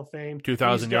 he's in the Hall of Fame.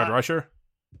 2,000-yard rusher.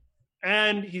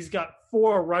 And he's got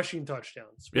 4 rushing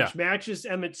touchdowns, which Yeah. matches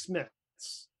Emmitt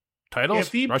Smith's. Titles?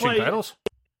 If he Rushing played- titles?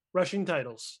 Rushing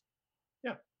titles.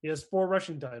 Yeah, he has 4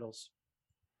 rushing titles.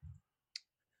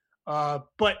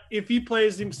 But if he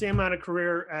plays the same amount of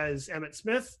career as Emmitt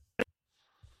Smith,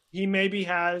 he maybe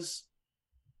has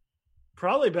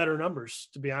probably better numbers,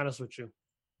 to be honest with you.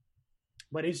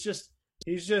 But he's just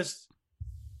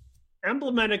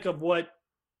emblematic of what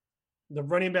the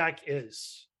running back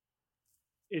is.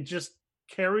 It just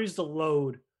carries the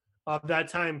load of that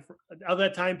time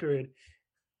period.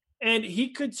 And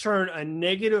he could turn a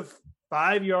negative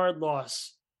 5-yard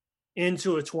loss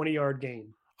into a 20-yard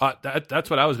gain. That's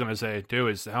what I was going to say, too,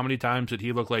 is how many times did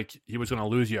he look like he was going to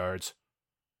lose yards?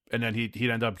 And then he'd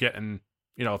end up getting,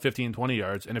 15, 20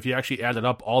 yards. And if he actually added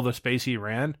up all the space he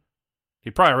ran, he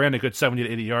probably ran a good 70 to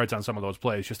 80 yards on some of those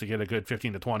plays just to get a good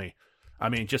 15 to 20. I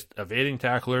mean, just evading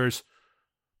tacklers,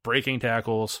 breaking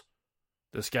tackles.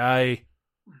 This guy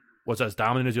was as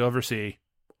dominant as you'll ever see.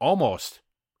 Almost,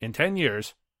 in 10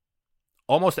 years,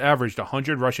 almost averaged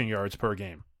 100 rushing yards per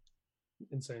game.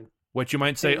 Insane. Which you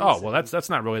might say, oh, well, that's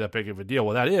not really that big of a deal.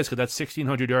 Well, that is, because that's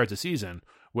 1,600 yards a season,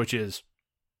 which is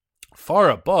far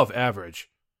above average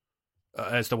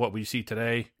as to what we see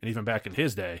today and even back in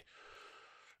his day.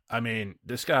 I mean,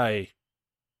 this guy,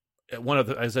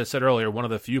 as I said earlier, one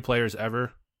of the few players ever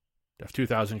to have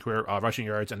 2,000 career rushing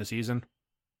yards in a season.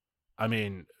 I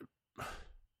mean,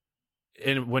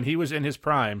 when he was in his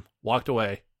prime, walked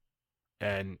away,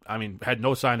 and had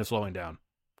no sign of slowing down.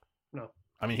 No,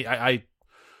 I mean,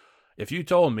 if you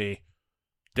told me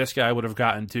this guy would have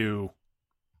gotten to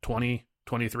 20,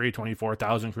 23,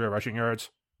 24,000 career rushing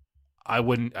yards,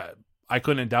 I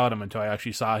couldn't doubt him until I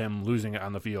actually saw him losing it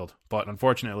on the field. But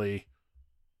unfortunately,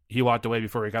 he walked away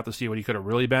before he got to see what he could have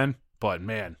really been. But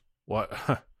man, what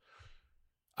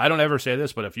I don't ever say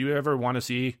this, but if you ever want to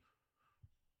see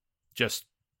just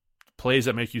plays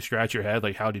that make you scratch your head,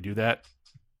 like how'd he do that?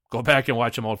 Go back and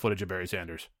watch some old footage of Barry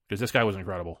Sanders, because this guy was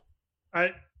incredible.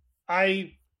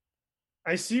 I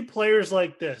see players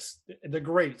like this, the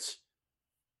greats.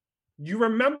 You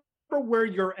remember where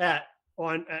you're at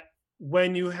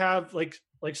when you have like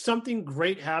something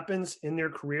great happens in their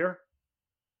career.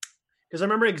 Because I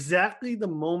remember exactly the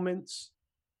moments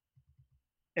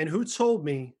and who told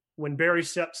me when Barry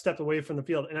stepped away from the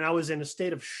field, and I was in a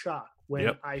state of shock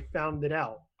when I found it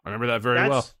out. I remember that very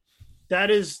well. That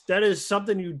is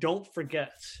something you don't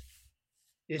forget.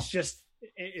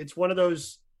 It's one of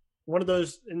those,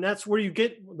 and that's where you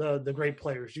get the great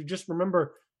players. You just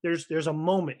remember there's a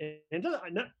moment, and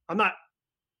I'm not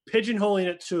pigeonholing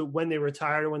it to when they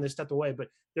retired or when they stepped away, but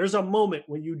there's a moment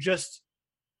when you just,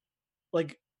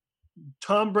 like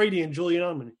Tom Brady and Julian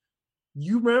Edelman,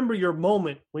 you remember your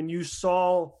moment when you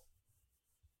saw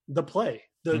the play,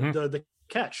 the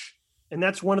catch. And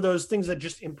that's one of those things that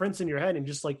just imprints in your head and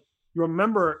just like you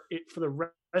remember it for the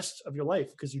rest of your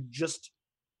life because it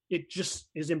just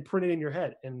is imprinted in your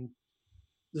head. And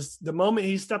the moment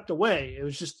he stepped away,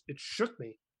 it shook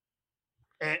me.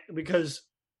 And because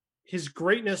his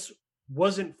greatness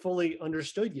wasn't fully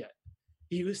understood yet.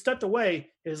 He stepped away.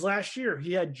 His last year,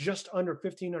 he had just under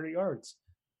 1,500 yards.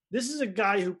 This is a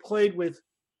guy who played with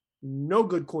no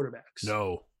good quarterbacks.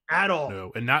 No. At all.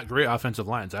 No. And not great offensive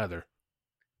lines either.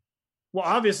 Well,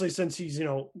 obviously, since he's,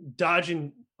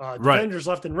 dodging defenders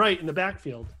left and right in the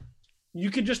backfield,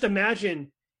 you could just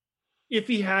imagine if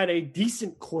he had a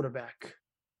decent quarterback,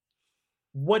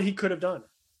 what he could have done.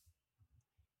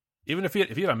 Even if he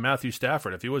had a Matthew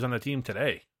Stafford, if he was on the team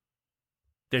today,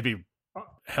 they'd be a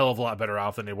hell of a lot better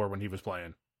off than they were when he was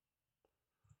playing.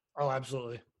 Oh,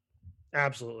 absolutely.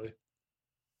 Absolutely.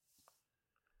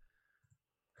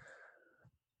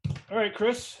 All right,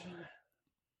 Chris.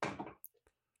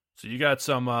 So you got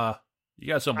some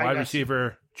wide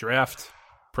receiver draft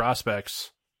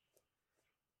prospects.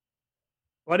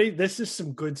 Buddy, this is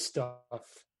some good stuff.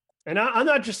 And I'm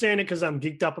not just saying it because I'm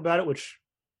geeked up about it, which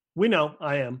we know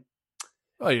I am.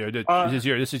 Oh yeah,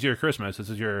 this is your Christmas. This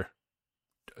is your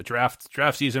draft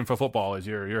season for football. Is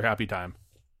your happy time?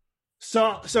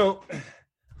 So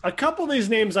a couple of these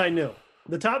names I knew.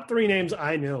 The top 3 names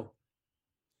I knew.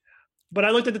 But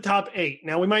I looked at the top 8.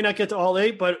 Now, we might not get to all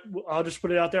 8, but I'll just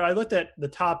put it out there. I looked at the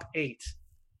top 8.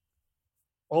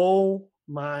 Oh,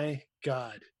 my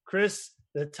God. Chris,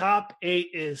 the top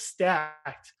 8 is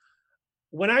stacked.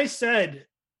 When I said,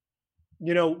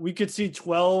 we could see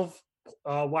 12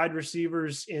 wide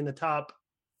receivers in the top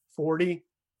 40,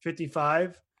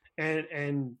 55,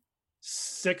 and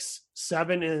 6,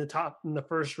 7 in the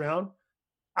first round,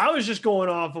 I was just going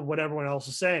off of what everyone else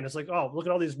is saying. It's like, oh, look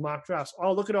at all these mock drafts.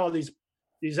 Oh, look at all these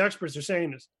experts are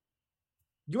saying this.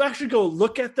 You actually go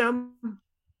look at them,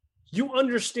 you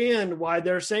understand why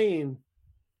they're saying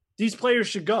these players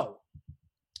should go.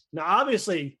 Now,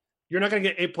 obviously, you're not going to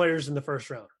get 8 players in the first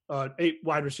round, 8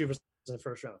 wide receivers in the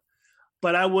first round.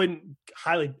 But I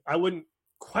wouldn't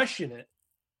question it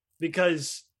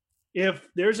because if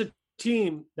there's a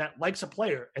team that likes a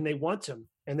player and they want him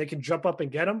and they can jump up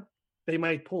and get him, they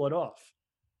might pull it off.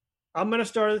 I'm going to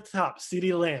start at the top,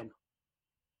 CeeDee Lamb.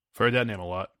 I've heard that name a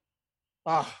lot.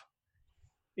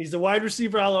 He's the wide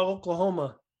receiver out of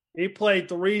Oklahoma. He played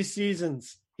 3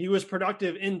 seasons. He was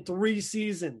productive in 3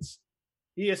 seasons.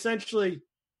 He essentially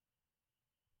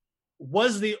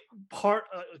was the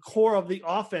core of the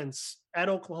offense at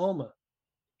Oklahoma.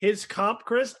 His comp,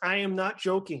 Chris, I am not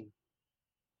joking.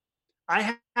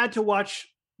 I had to watch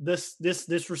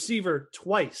this receiver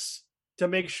twice to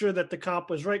make sure that the comp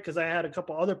was right because I had a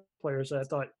couple other players that I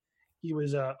thought he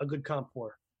was a good comp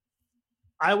for.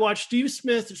 I watched Steve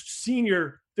Smith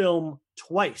Sr. film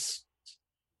twice.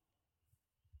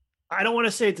 I don't want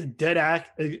to say it's a dead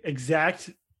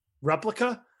exact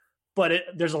replica, but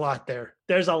there's a lot there.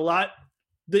 There's a lot.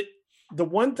 The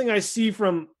one thing I see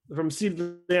from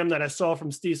CeeDee Lamb that I saw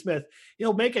from Steve Smith,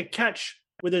 he'll make a catch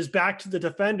with his back to the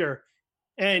defender,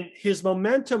 and his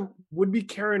momentum would be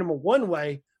carrying him one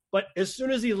way, but as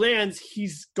soon as he lands,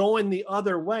 he's going the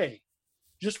other way.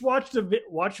 Just watch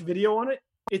video on it.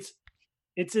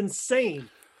 It's insane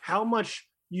how much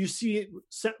you see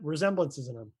resemblances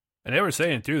in him. And they were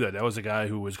saying, too, that was a guy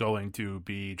who was going to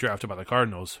be drafted by the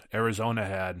Cardinals. Arizona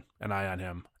had an eye on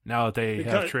him. Now that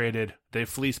they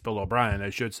fleeced Bill O'Brien, I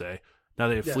should say. Now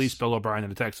they've fleeced Bill O'Brien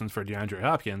and the Texans for DeAndre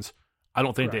Hopkins. I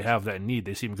don't think they have that need.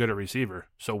 They seem good at receiver.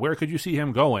 So where could you see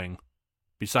him going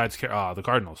besides the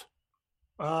Cardinals?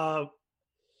 The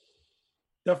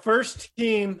first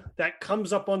team that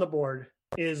comes up on the board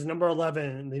is number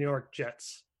 11, the New York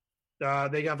Jets.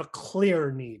 They have a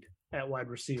clear need at wide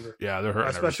receiver. Yeah, they're hurting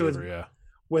especially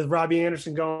with Robbie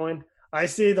Anderson going. I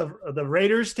see the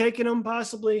Raiders taking him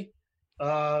possibly.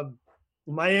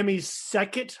 Miami's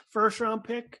second first-round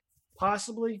pick,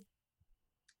 possibly.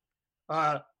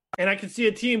 And I can see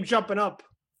a team jumping up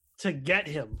to get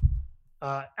him.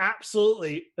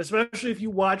 Absolutely, especially if you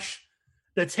watch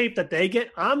the tape that they get.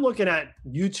 I'm looking at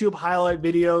YouTube highlight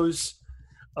videos,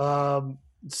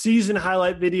 season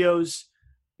highlight videos.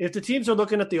 If the teams are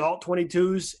looking at the alt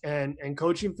 22s and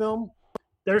coaching film,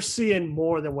 they're seeing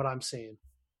more than what I'm seeing.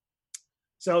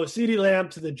 So CeeDee Lamb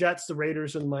to the Jets, the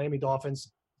Raiders, and the Miami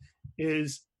Dolphins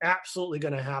is absolutely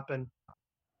going to happen.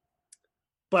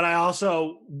 But I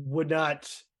also would not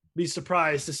be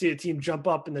surprised to see a team jump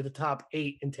up into the top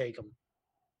 8 and take him.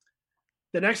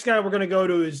 The next guy we're going to go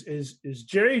to is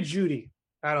Jerry Jeudy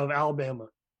out of Alabama.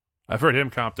 I've heard him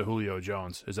comp to Julio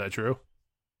Jones. Is that true?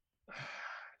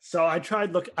 So I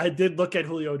did look at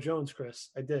Julio Jones, Chris.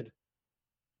 I did.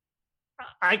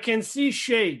 I can see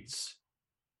shades,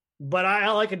 but I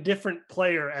like a different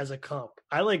player as a comp.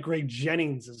 I like Greg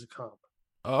Jennings as a comp.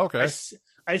 Oh, okay.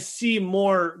 I see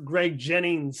more Greg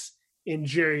Jennings in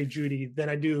Jerry Jeudy than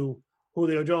I do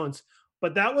Julio Jones.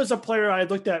 But that was a player I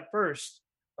looked at first.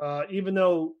 Even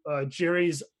though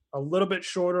Jerry's a little bit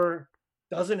shorter,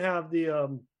 doesn't have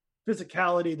the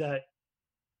physicality that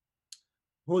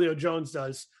Julio Jones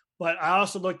does. But I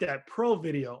also looked at pro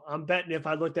video. I'm betting if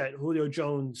I looked at Julio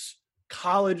Jones'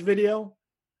 college video,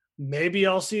 maybe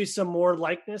I'll see some more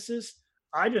likenesses.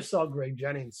 I just saw Greg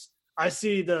Jennings. I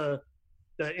see the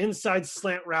inside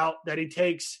slant route that he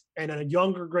takes, and a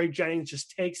younger Greg Jennings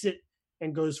just takes it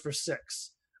and goes for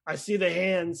 6. I see the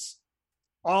hands.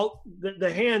 All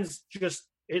the hands just,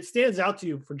 it stands out to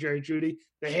you for Jerry Jeudy.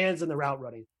 The hands and the route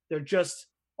running, they're just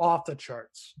off the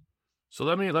charts. So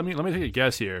let me take a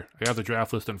guess here. I got the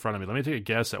draft list in front of me. Let me take a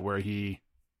guess at where he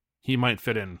might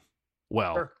fit in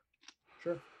well.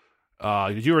 Sure.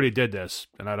 Because you already did this,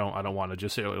 and I don't want to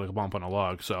just say like a bump on a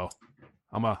log. So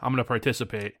I'm gonna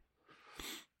participate.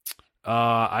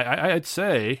 I'd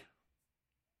say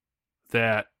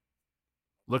that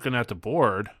looking at the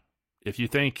board, if you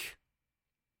think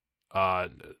the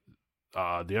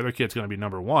other kid's going to be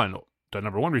number one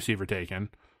receiver taken,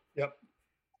 yep,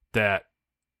 that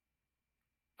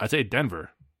I'd say Denver.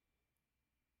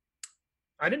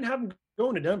 I didn't have him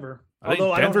going to Denver. I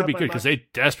think Denver would be good because they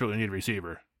desperately need a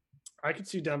receiver. I could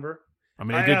see Denver. I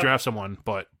mean, they did draft someone,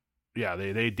 but yeah,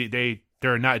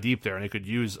 they're not deep there, and they could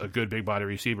use a good big body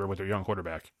receiver with their young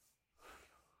quarterback.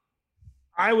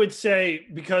 I would say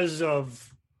because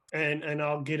of, and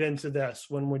I'll get into this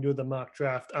when we do the mock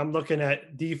draft, I'm looking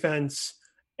at defense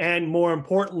and more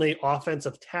importantly,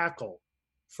 offensive tackle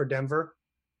for Denver.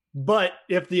 But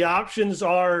if the options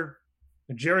are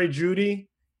Jerry Jeudy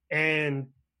and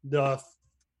the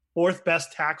 4th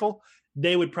best tackle,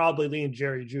 they would probably lean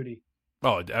Jerry Jeudy.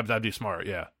 Oh, that'd be smart,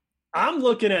 yeah. I'm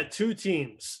looking at 2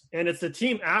 teams, and it's the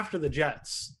team after the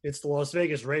Jets. It's the Las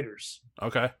Vegas Raiders.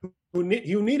 Okay. Who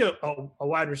need a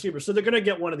wide receiver. So they're going to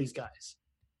get one of these guys.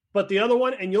 But the other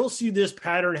one, and you'll see this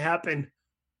pattern happen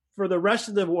for the rest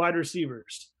of the wide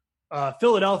receivers,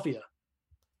 Philadelphia.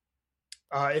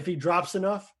 If he drops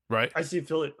enough, right, I see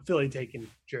Philly taking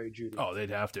Jerry Jeudy. Oh, they'd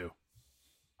have to.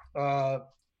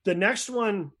 The next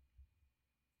one,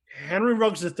 Henry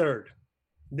Ruggs III.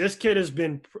 This kid has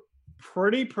been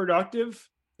pretty productive.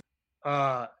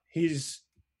 He's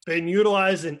been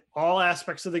utilized in all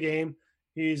aspects of the game.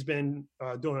 He's been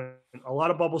doing a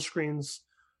lot of bubble screens.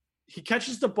 He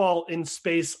catches the ball in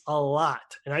space a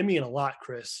lot, and I mean a lot,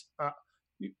 Chris.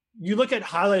 You look at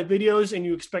highlight videos and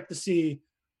you expect to see,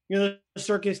 the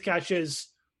circus catches,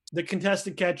 the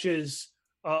contested catches,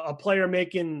 a player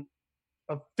making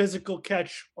a physical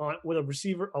catch with a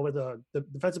receiver or with the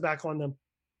defensive back on them.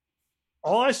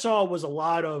 All I saw was a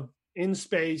lot of in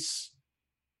space,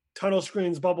 tunnel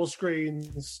screens, bubble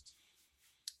screens,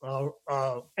 end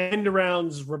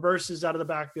arounds, reverses out of the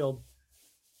backfield,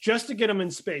 just to get them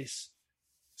in space.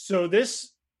 So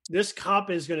this comp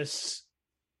is going to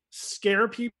scare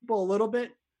people a little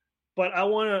bit, but I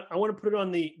want to put it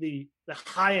on the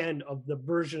high end of the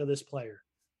version of this player,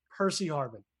 Percy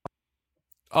Harvin.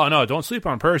 Oh no, don't sleep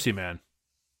on Percy, man.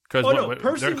 Because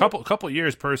Percy, a couple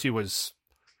years Percy was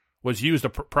used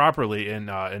properly in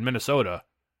Minnesota.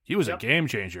 He was a game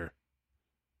changer.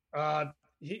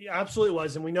 He absolutely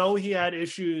was, and we know he had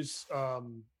issues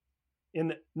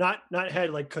in not had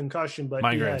like concussion, but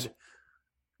migraines. He had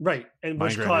right, and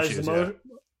which caused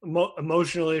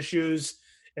emotional issues,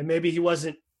 and maybe he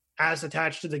wasn't as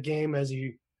attached to the game as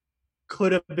he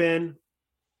could have been.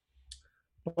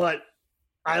 But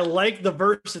I like the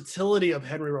versatility of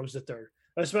Henry Ruggs III,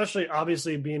 especially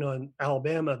obviously being on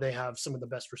Alabama. They have some of the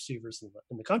best receivers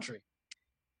in the country.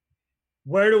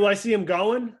 Where do I see him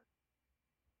going?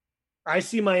 I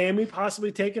see Miami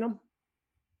possibly taking him.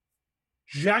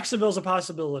 Jacksonville's a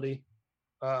possibility,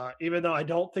 even though I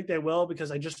don't think they will, because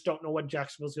I just don't know what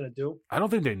Jacksonville's going to do. I don't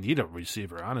think they need a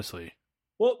receiver, honestly.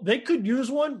 Well, they could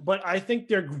use one, but I think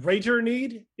their greater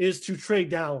need is to trade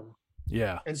down.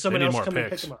 Yeah, and someone else come and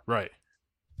pick them up. Right.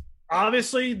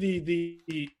 Obviously,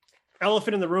 the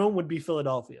elephant in the room would be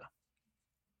Philadelphia.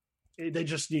 They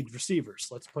just need receivers.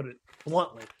 Let's put it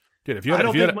bluntly. Dude, go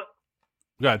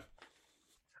ahead.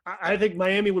 I think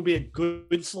Miami would be a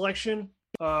good selection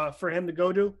for him to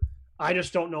go to. I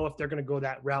just don't know if they're going to go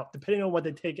that route, depending on what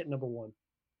they take at number 1.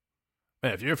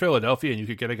 Man, if you're Philadelphia and you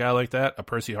could get a guy like that, a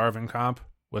Percy Harvin comp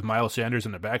with Miles Sanders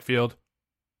in the backfield,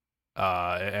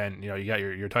 and you got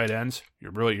your tight ends,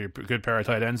 your good pair of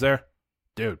tight ends there,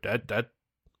 dude. That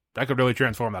could really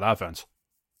transform that offense.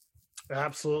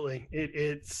 Absolutely,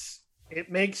 it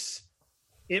makes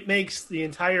the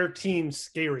entire team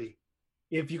scary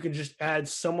if you can just add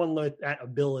someone with that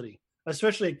ability,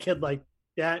 especially a kid like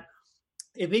that.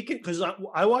 If he can, because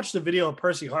I watched the video of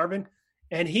Percy Harvin,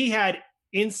 and he had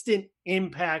instant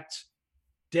impact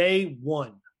day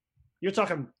one. You're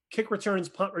talking kick returns,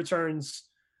 punt returns.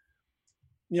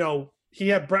 He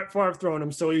had Brett Favre throwing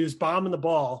him, so he was bombing the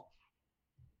ball.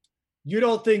 You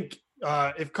don't think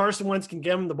if Carson Wentz can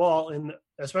get him the ball, and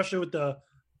especially with the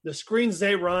screens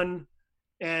they run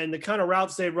and the kind of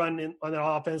routes they run on the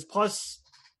offense, plus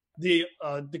the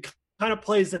kind of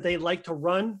plays that they like to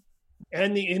run,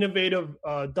 and the innovative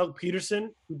Doug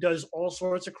Peterson, who does all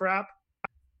sorts of crap.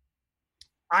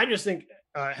 I just think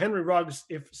Henry Ruggs,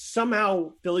 if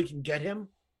somehow Philly can get him,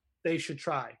 they should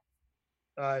try.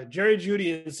 Jerry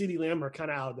Jeudy and CeeDee Lamb are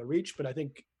kind of out of the reach, but I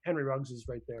think Henry Ruggs is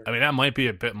right there. I mean, that might be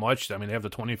a bit much. I mean, they have the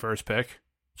 21st pick,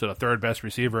 so the third best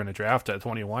receiver in the draft at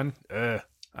 21. I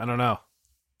don't know.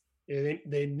 Yeah,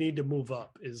 they need to move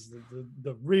up is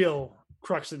the real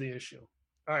crux of the issue.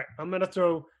 All right, I'm going to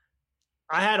throw –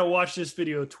 I had to watch this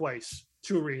video twice.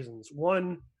 2 reasons.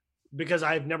 1, because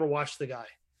I've never watched the guy.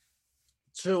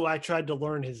 2, I tried to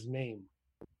learn his name.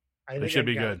 It should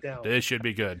be good. It should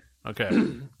be good. Okay.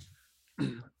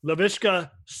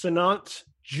 Laviska Shenault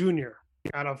Jr.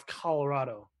 out of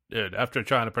Colorado. Dude, after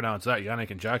trying to pronounce that, Yannick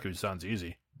Njoku sounds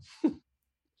easy.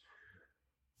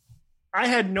 I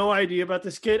had no idea about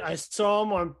this kid. I saw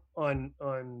him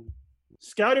on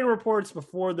scouting reports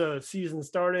before the season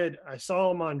started. I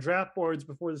saw him on draft boards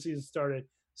before the season started.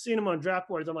 Seeing him on draft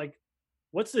boards, I'm like,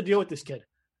 what's the deal with this kid?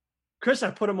 Chris,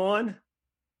 I put him on.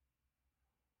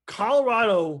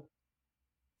 Colorado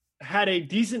had a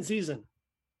decent season.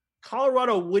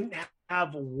 Colorado wouldn't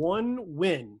have 1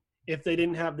 win if they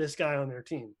didn't have this guy on their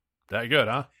team. That good,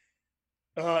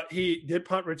 huh? He did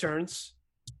punt returns.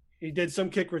 He did some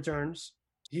kick returns.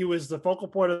 He was the focal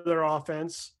point of their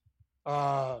offense.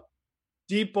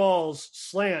 Deep balls,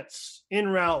 slants, in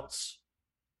routes,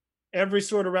 every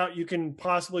sort of route you can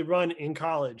possibly run in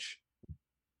college.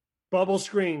 Bubble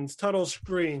screens, tunnel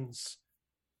screens,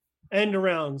 end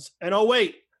arounds. And oh,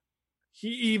 wait, he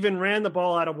even ran the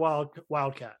ball out of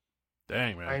Wildcat.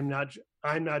 Dang, man.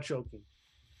 I'm not joking.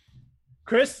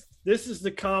 Chris, this is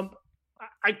the comp.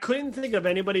 I couldn't think of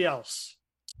anybody else.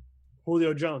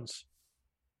 Julio Jones.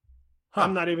 Huh.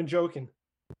 I'm not even joking.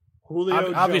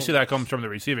 Obviously, that comes from the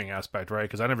receiving aspect, right?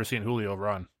 Because I've never seen Julio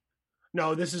run.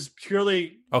 No, this is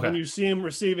purely when you see him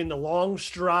receiving the long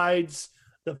strides,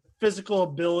 the physical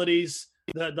abilities,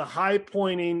 the high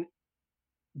pointing,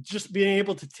 just being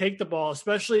able to take the ball,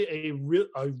 especially a real.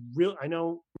 I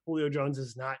know Julio Jones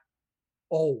is not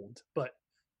old, but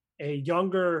a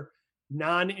younger,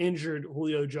 non-injured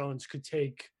Julio Jones could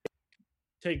take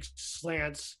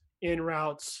slants, in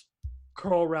routes,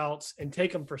 curl routes, and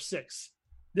take them for 6.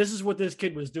 This is what this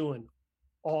kid was doing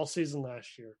all season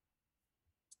last year.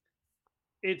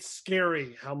 It's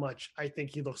scary how much I think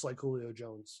he looks like Julio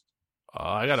Jones.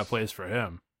 I got a place for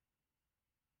him.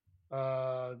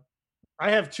 I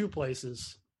have 2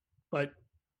 places, but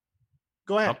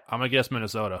go ahead. I'm gonna guess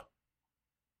Minnesota.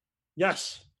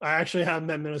 Yes, I actually have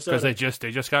met Minnesota because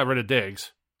they just got rid of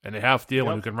Diggs, and they have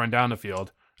Thielen who can run down the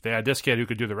field. They had this kid who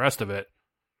could do the rest of it.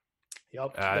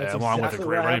 Yep, along with a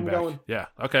great running back. Going. Yeah.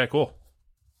 Okay. Cool.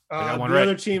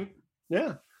 Other team,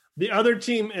 yeah. The other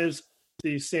team is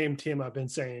the same team I've been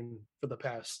saying for the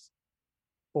past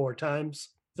 4 times.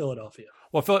 Philadelphia.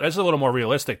 Well, it's a little more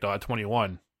realistic though. At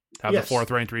 21, have the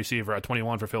 4th ranked receiver at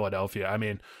 21 for Philadelphia. I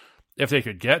mean, if they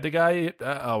could get the guy,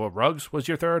 Ruggs was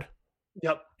your 3rd.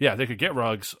 Yep. Yeah, they could get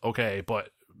Ruggs. Okay, but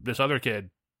this other kid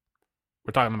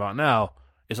we're talking about now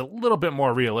is a little bit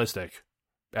more realistic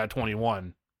at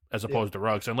 21 as opposed to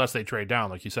Ruggs, unless they trade down,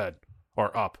 like you said,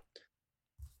 or up.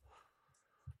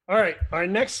 All right, our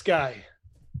next guy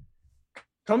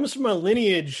comes from a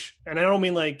lineage, and I don't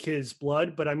mean like his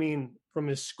blood, but I mean from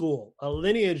his school, a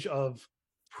lineage of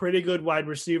pretty good wide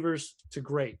receivers to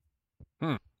great.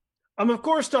 I'm, of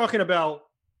course, talking about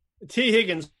T.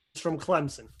 Higgins from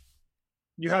Clemson.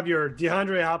 You have your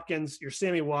DeAndre Hopkins, your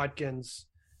Sammy Watkins,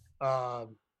 the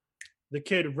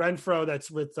kid Renfro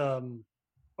that's with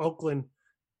Oakland.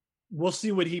 We'll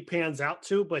see what he pans out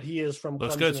to, but he is from Clemson.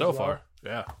 Looks good so far.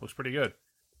 Yeah, looks pretty good.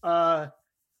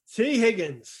 T.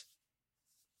 Higgins,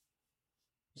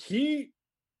 he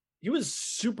was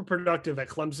super productive at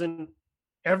Clemson.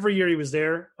 Every year he was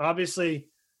there. Obviously,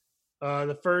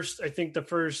 the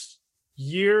first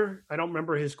year, I don't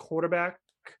remember his quarterback.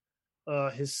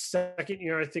 His second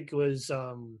year, I think it was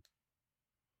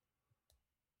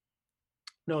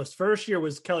No, his first year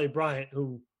was Kelly Bryant,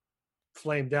 who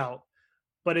flamed out.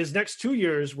 But his next 2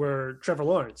 years were Trevor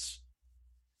Lawrence.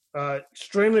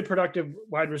 Extremely productive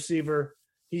wide receiver.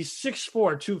 He's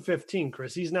 6'4", 215,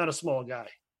 Chris. He's not a small guy.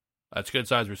 That's a good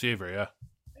size receiver, yeah.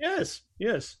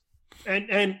 Yes.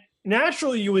 And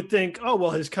naturally you would think, oh,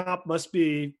 well, his comp must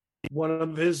be one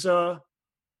of his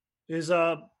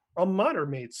alma mater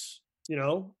mates,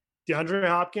 DeAndre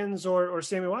Hopkins or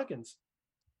Sammy Watkins.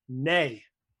 Nay.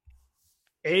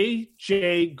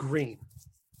 A.J. Green.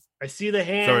 I see the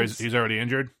hands. So he's already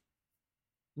injured?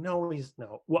 No, he's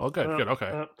no. Well, good.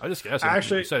 Okay. I just guessed.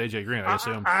 Actually, you said AJ Green. I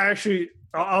assume.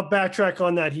 I'll backtrack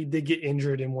on that. He did get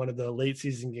injured in one of the late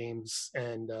season games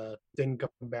and didn't come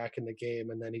back in the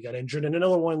game, and then he got injured in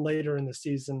another one later in the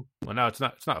season. Well, now it's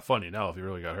not funny now if he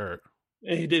really got hurt.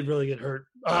 He did really get hurt.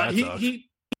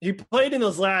 He played in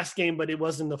his last game, but it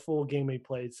wasn't the full game he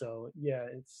played. So yeah,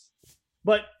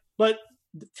 but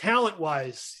talent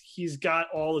wise, he's got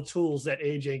all the tools that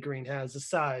AJ Green has: the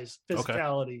size,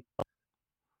 physicality. Okay.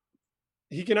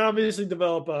 He can obviously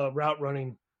develop route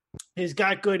running. He's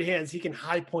got good hands. He can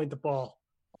high point the ball.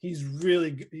 He's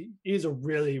a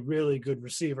really, really good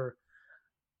receiver.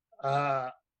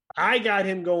 I got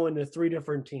him going to 3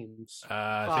 different teams.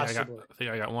 I think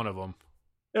I got one of them.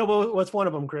 Yeah, well, what's one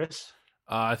of them, Chris?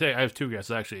 I think I have 2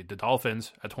 guesses, actually. The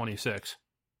Dolphins at 26.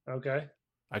 Okay.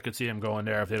 I could see him going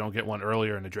there if they don't get one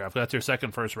earlier in the draft. That's their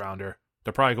second first rounder.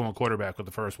 They're probably going quarterback with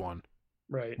the first one.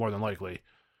 Right. More than likely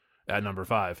at number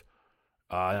 5.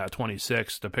 At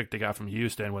 26, the pick they got from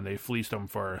Houston when they fleeced him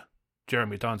for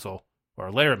Jeremy Tunsil. Or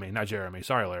Laramie, not Jeremy.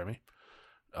 Sorry, Laramie.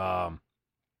 I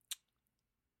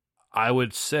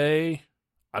would say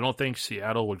I don't think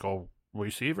Seattle would go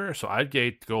receiver, so I'd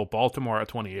go Baltimore at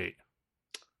 28.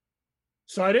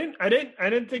 So I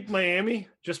didn't think Miami,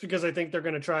 just because I think they're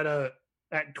going to try to,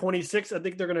 at 26, I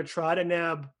think they're going to try to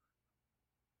nab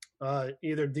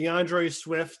either DeAndre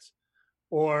Swift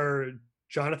or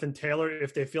Jonathan Taylor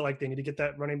if they feel like they need to get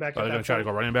that running back. They're going to try to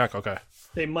go running back? Okay.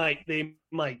 They might.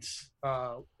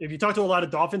 If you talk to a lot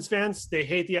of Dolphins fans, they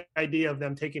hate the idea of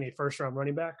them taking a first-round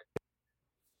running back.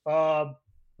 But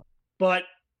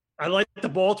I like the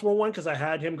Baltimore one because I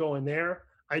had him going there.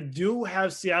 I do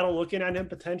have Seattle looking at him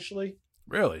potentially.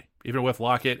 Really? Even with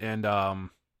Lockett and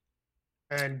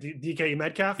DK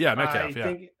Metcalf? Yeah, Metcalf,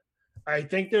 I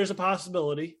think there's a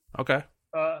possibility. Okay.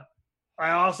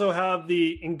 I also have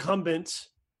the incumbent,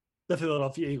 the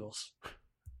Philadelphia Eagles.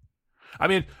 I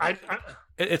mean,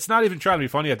 it's not even trying to be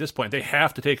funny at this point. They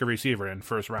have to take a receiver in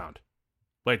first round.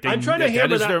 Like I'm trying to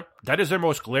hammer that. That is their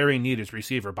most glaring need is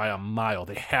receiver by a mile.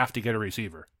 They have to get a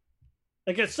receiver.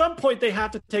 Like at some point, they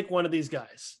have to take one of these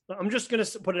guys. I'm just going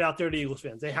to put it out there to Eagles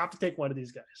fans. They have to take one of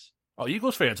these guys. Oh,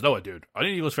 Eagles fans know it, dude. I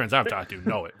think Eagles fans I've talked to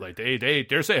know it. Like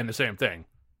they're saying the same thing.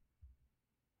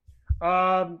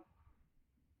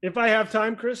 If I have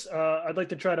time, Chris, I'd like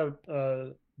to try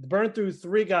to burn through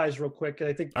 3 guys real quick.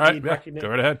 I think all right, go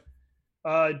right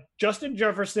ahead. Justin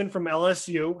Jefferson from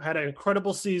LSU had an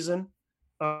incredible season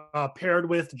paired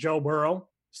with Joe Burrow.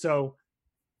 So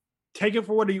take it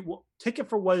for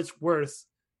what it's worth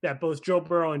that both Joe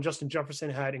Burrow and Justin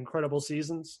Jefferson had incredible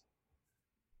seasons.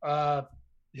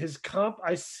 His comp,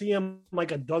 I see him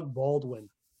like a Doug Baldwin.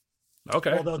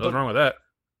 Okay, nothing wrong with that.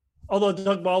 Although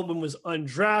Doug Baldwin was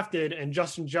undrafted and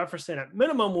Justin Jefferson at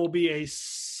minimum will be a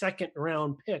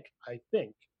second-round pick, I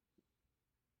think.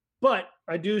 But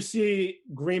I do see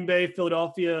Green Bay,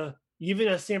 Philadelphia, even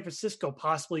as San Francisco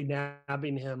possibly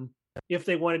nabbing him if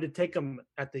they wanted to take him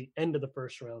at the end of the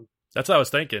first round. That's what I was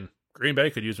thinking. Green Bay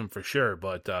could use him for sure,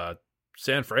 but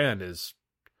San Fran is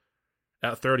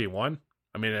at 31.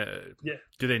 I mean,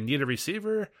 Do they need a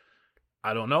receiver?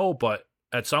 I don't know, but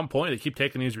at some point they keep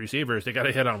taking these receivers. They got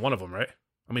to hit on one of them, right?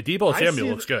 I mean, Deebo Samuel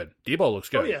looks good. Deebo looks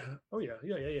good. Oh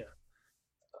yeah.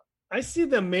 I see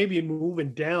them maybe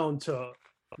moving down to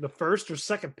the first or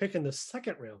second pick in the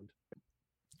second round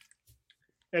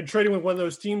and trading with one of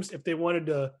those teams if they wanted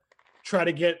to try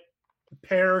to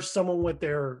pair someone with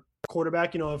their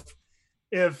quarterback.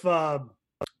 If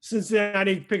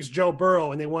Cincinnati picks Joe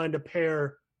Burrow and they wanted to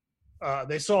pair,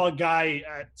 they saw a guy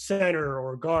at center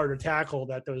or guard or tackle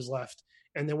that was left,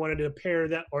 and they wanted to pair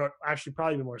that, or actually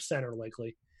probably more center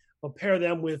likely, but pair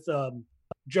them with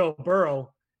Joe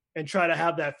Burrow and try to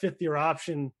have that 5th-year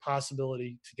option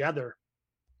possibility together.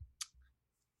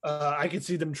 I could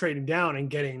see them trading down and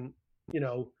getting,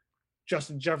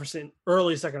 Justin Jefferson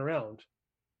early second round.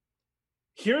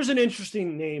 Here's an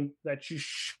interesting name that you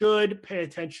should pay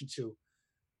attention to,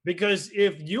 because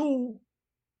if you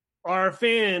are a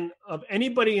fan of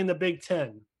anybody in the Big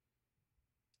Ten,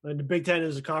 and the Big Ten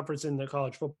is a conference in the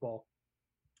college football,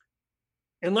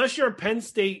 unless you're a Penn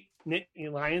State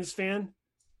Nittany Lions fan,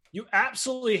 you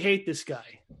absolutely hate this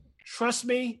guy. Trust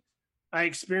me, I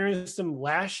experienced him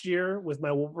last year with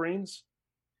my Wolverines.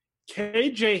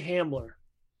 KJ Hamler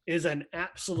is an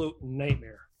absolute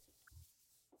nightmare.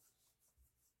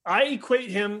 I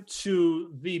equate him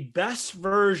to the best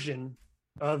version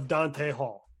of Dante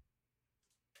Hall.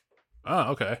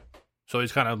 Oh, okay. So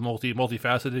he's kind of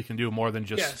multifaceted. He can do more than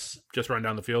just run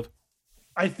down the field.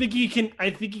 I think he can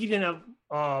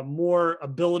have more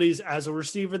abilities as a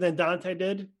receiver than Dante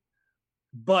did,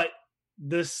 but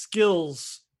the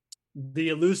skills, the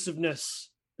elusiveness,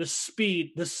 the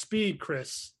speed,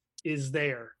 Chris, is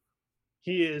there.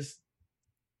 He is.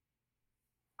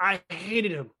 I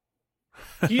hated him.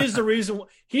 He is the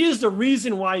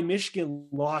reason why Michigan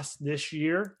lost this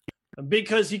year,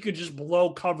 because he could just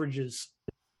blow coverages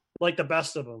like the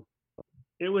best of them.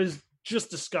 It was just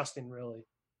disgusting, really.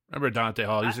 Remember Dante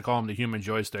Hall? I used to call him the human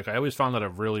joystick. I always found that a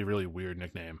really, really weird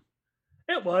nickname.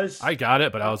 It was. I got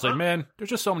it, but I was like, man, there's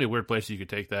just so many weird places you could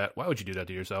take that. Why would you do that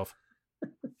to yourself?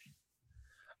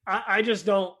 I just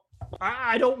don't.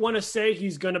 I don't want to say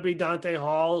he's going to be Dante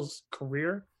Hall's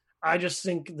career. I just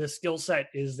think the skill set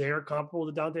is there, comparable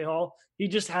to Dante Hall. He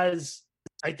just has,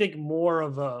 I think, more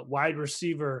of a wide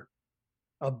receiver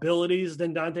abilities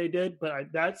than Dante did.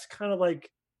 But that's kind of like,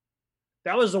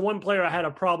 that was the one player I had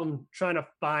a problem trying to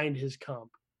find his comp.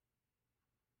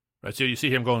 Right. So you see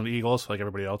him going to the Eagles like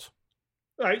everybody else.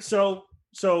 All right. So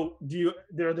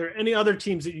are there any other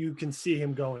teams that you can see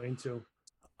him going into?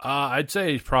 I'd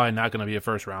say he's probably not going to be a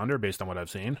first rounder based on what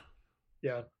I've seen.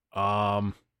 Yeah.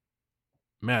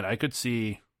 Man, I could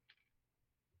see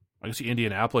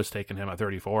Indianapolis taking him at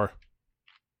 34.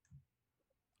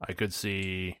 I could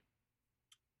see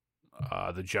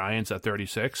the Giants at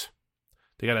 36.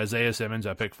 They got Isaiah Simmons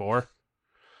at pick 4,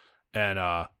 and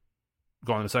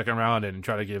go in the second round and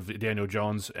try to give Daniel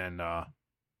Jones and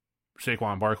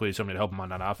Saquon Barkley somebody to help him on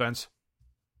that offense.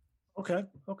 Okay.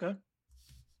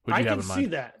 I can see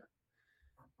that.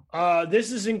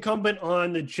 This is incumbent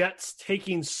on the Jets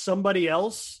taking somebody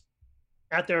else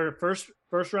at their first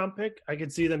round pick. I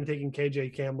could see them taking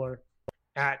KJ Hamler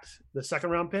at the second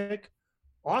round pick.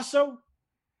 Also,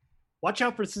 watch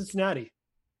out for Cincinnati.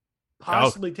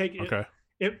 Possibly take it. Okay.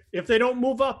 If they don't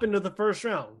move up into the first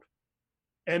round,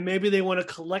 and maybe they want to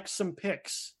collect some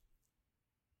picks.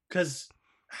 Because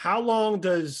how long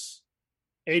does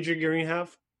Adrian Green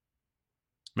have?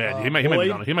 Man, he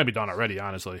might be done already,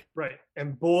 honestly. Right.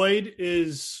 And Boyd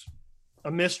is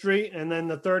a mystery. And then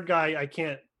the third guy I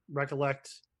can't recollect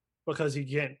because he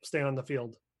can't stay on the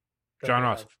field. John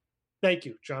Ross. Thank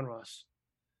you, John Ross.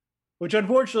 Which,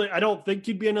 unfortunately, I don't think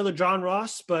he'd be another John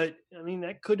Ross, but, I mean,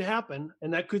 that could happen,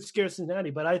 and that could scare Cincinnati.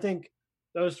 But I think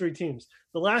those three teams.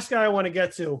 The last guy I want to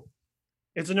get to,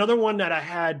 it's another one that I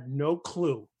had no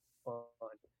clue on.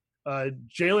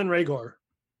 Jalen Reagor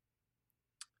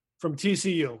from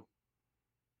TCU.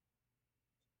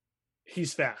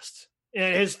 He's fast.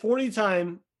 And his 40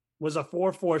 time was a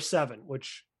 4.47,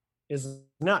 which is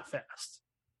not fast.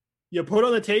 You put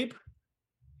on the tape,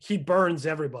 he burns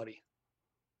everybody.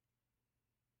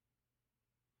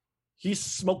 He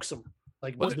smokes them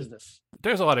like no business.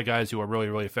 There's a lot of guys who are really,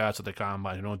 really fast at the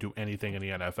combine who don't do anything in the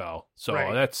NFL. So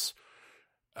that's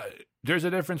there's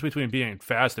a difference between being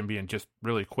fast and being just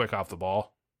really quick off the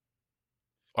ball,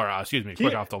 or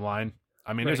quick off the line.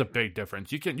 I mean, there's a big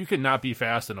difference. You can not be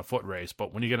fast in a foot race,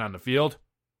 but when you get on the field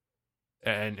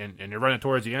and you're running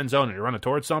towards the end zone and you're running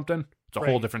towards something, it's a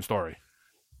whole different story.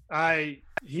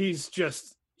 He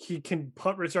can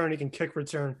punt return, he can kick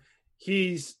return.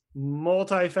 He's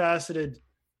multifaceted,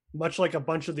 much like a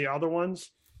bunch of the other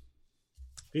ones.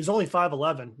 He's only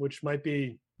 5'11", which might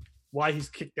be why he's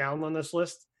kicked down on this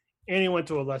list. And he went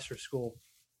to a lesser school.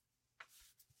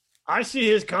 I see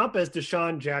his comp as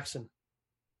Deshaun Jackson.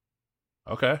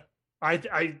 Okay.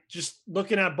 I just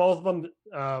looking at both of them,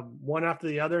 one after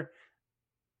the other,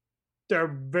 they're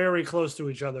very close to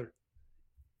each other.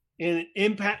 In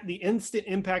impact, the instant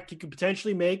impact he could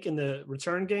potentially make in the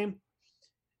return game,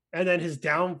 and then his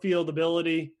downfield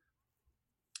ability,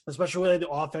 especially the way the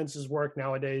offenses work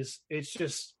nowadays,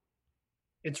 it's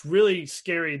really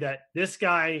scary that this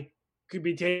guy could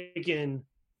be taken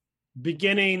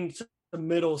beginning to the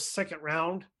middle second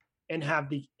round and have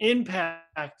the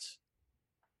impact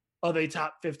of a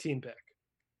top 15 pick.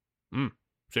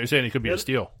 So you're saying he could be a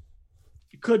steal?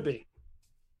 It could be.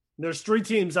 There's 3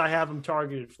 teams I have him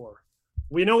targeted for.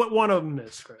 We know what one of them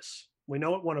is, Chris. We know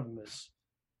what one of them is.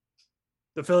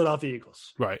 The Philadelphia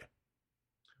Eagles. Right.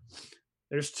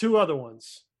 There's 2 other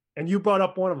ones. And you brought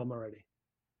up one of them already.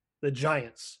 The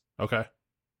Giants. Okay.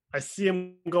 I see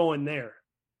him going there.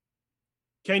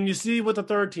 Can you see what the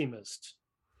third team is?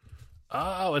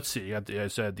 Let's see. I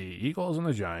said the Eagles and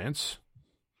the Giants.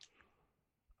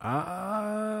 I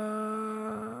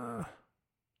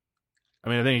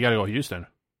mean, I think you got to go Houston.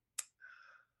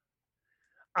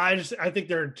 I think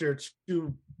they're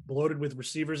too bloated with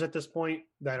receivers at this point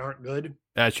that aren't good.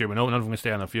 That's true. But none of them can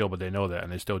stay on the field, but they know that,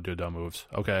 and they still do dumb moves.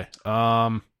 Okay.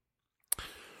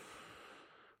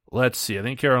 Let's see. I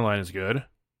think Carolina's good.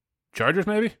 Chargers,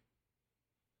 maybe?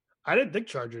 I didn't think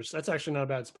Chargers. That's actually not a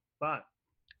bad spot.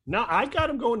 No, I got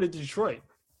them going to Detroit.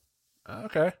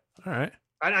 Okay. All right.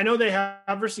 I know they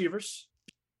have receivers.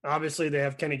 Obviously, they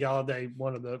have Kenny Galladay,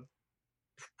 one of the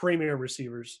premier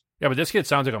receivers. Yeah, but this kid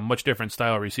sounds like a much different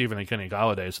style of receiver than Kenny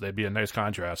Galladay, so they'd be a nice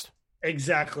contrast.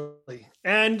 Exactly.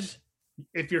 And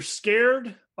if you're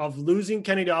scared of losing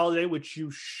Kenny Galladay, which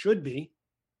you should be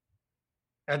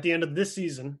at the end of this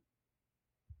season,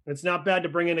 it's not bad to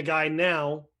bring in a guy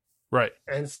now, right,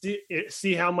 and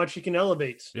see how much he can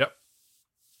elevate. Yep.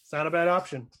 It's not a bad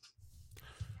option.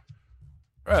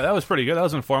 All right, that was pretty good. That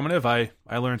was informative. I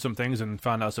learned some things and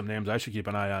found out some names I should keep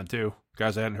an eye on too.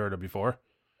 Guys I hadn't heard of before.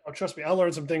 Oh, trust me, I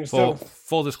learned some things too.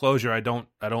 Full disclosure, I don't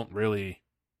really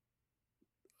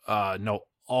know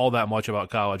all that much about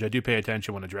college. I do pay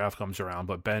attention when the draft comes around,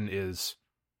 but Ben is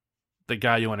the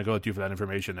guy you want to go to for that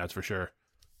information, that's for sure.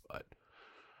 But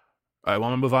all right,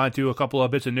 want to move on to a couple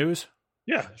of bits of news?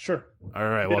 Yeah, sure. All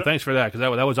right. Well, thanks for that, because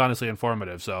that was honestly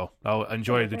informative. So I'll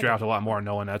enjoy the draft a lot more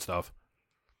knowing that stuff.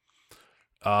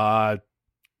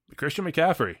 Christian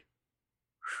McCaffrey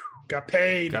got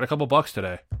paid. Got a couple bucks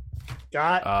today.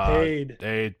 Got paid.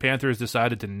 The Panthers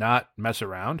decided to not mess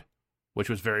around, which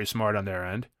was very smart on their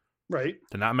end. Right.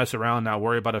 To not mess around, not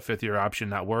worry about a fifth-year option,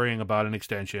 not worrying about an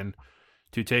extension,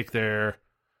 to take their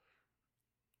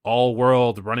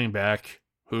all-world running back,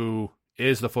 who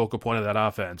is the focal point of that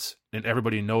offense, and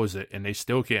everybody knows it, and they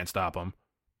still can't stop him.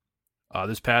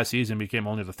 This past season became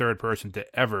only the third person to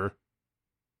ever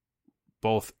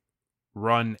both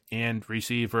run and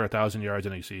receive for 1,000 yards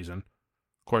in a season.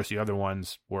 Of course, the other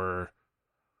ones were,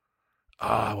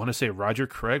 I want to say Roger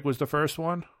Craig was the first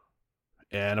one.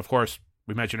 And, of course,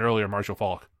 we mentioned earlier Marshall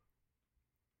Faulk.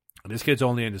 This kid's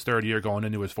only in his third year, going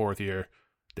into his fourth year.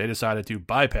 They decided to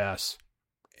bypass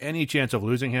any chance of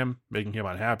losing him, making him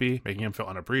unhappy, making him feel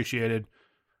unappreciated,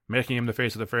 making him the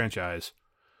face of the franchise,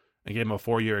 and gave him a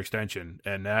 4-year extension.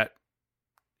 And that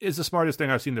is the smartest thing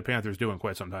I've seen the Panthers do in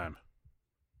quite some time.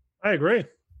 I agree.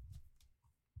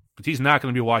 But he's not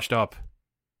going to be washed up.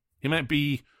 He might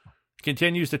be,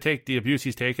 continues to take the abuse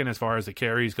he's taken as far as the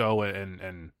carries go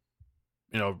and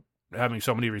you know, having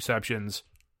so many receptions.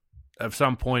 At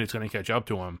some point, it's going to catch up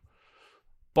to him.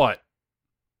 But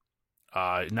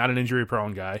not an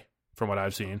injury-prone guy, from what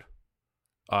I've seen.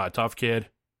 Tough kid.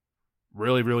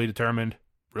 Really, really determined.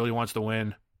 Really wants to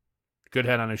win. Good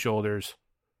head on his shoulders.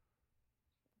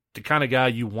 The kind of guy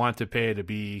you want to pay to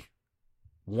be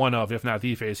one of, if not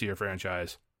the face of your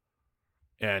franchise.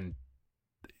 And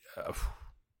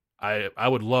I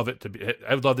would love it to be.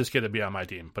 I would love this kid to be on my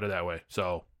team. Put it that way.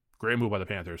 So great move by the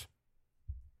Panthers.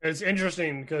 It's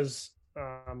interesting because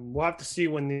we'll have to see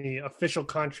when the official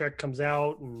contract comes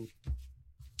out and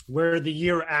where the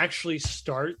year actually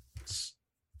starts.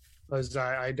 Because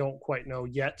I don't quite know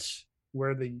yet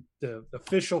where the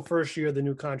official first year of the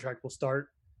new contract will start.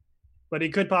 But he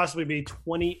could possibly be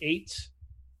 28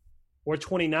 or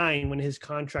 29 when his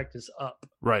contract is up.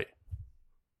 Right.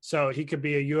 So he could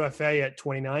be a UFA at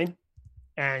 29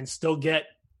 and still get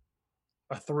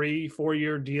a 3-4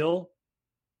 year deal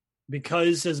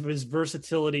because of his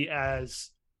versatility as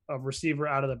a receiver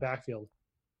out of the backfield.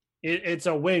 It's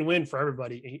a win-win for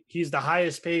everybody. He's the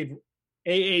highest paid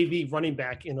AAV running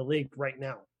back in the league right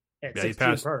now at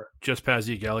 16 per. Just past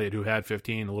Zeke Elliott, who had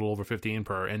 15, a little over 15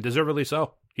 per, and deservedly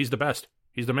so. He's the best.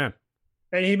 He's the man.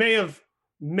 And he may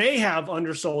have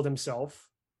undersold himself.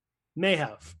 May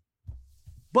have.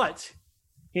 But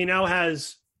he now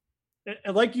has,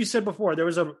 like you said before, there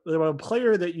was a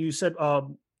player that you said,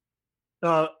 Austin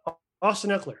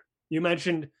Eckler. You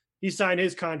mentioned he signed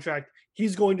his contract.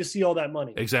 He's going to see all that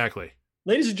money. Exactly.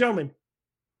 Ladies and gentlemen,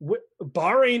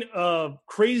 barring a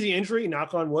crazy injury,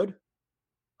 knock on wood.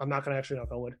 I'm not going to actually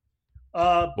knock on wood.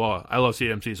 Well, I love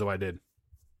CMC, so I did.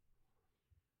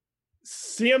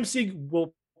 CMC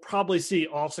will probably see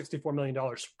all $64 million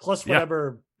plus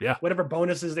whatever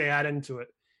bonuses they add into it.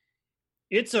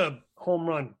 It's a home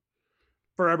run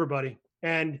for everybody.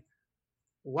 And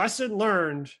lesson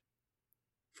learned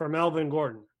from Melvin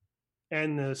Gordon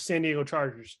and the San Diego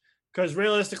Chargers. Because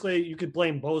realistically, you could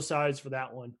blame both sides for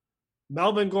that one.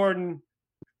 Melvin Gordon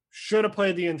should have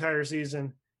played the entire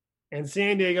season. And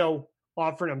San Diego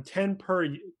offered him 10 per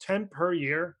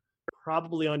year.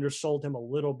 Probably undersold him a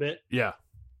little bit. Yeah.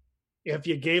 if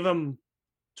you gave him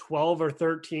 12 or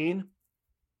 13,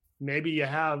 maybe you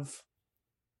have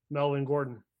Melvin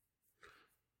Gordon.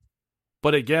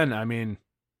 But again, I mean,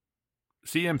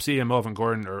 CMC and Melvin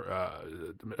Gordon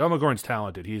Melvin Gordon's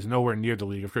talented. He's nowhere near the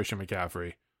league of Christian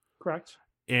McCaffrey. Correct.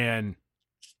 And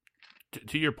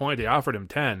to your point, they offered him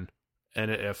 10,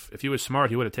 and if he was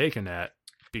smart, he would have taken that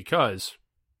because,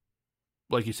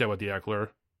 like you said with the Eckler,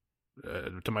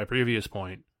 to my previous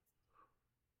point,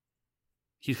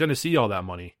 he's going to see all that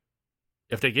money.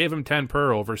 If they gave him 10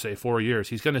 per over, say, 4 years,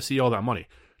 he's going to see all that money.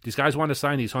 These guys want to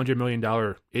sign these $100 million,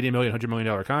 $80 million, $100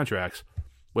 million contracts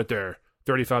with their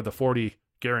 35 to 40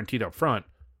 guaranteed up front,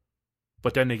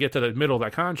 but then they get to the middle of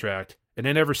that contract and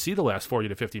they never see the last 40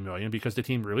 to 50 million because the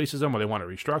team releases them or they want to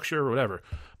restructure or whatever.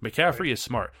 McCaffrey is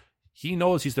smart. He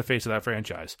knows he's the face of that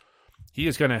franchise. He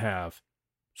is going to have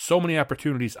so many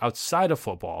opportunities outside of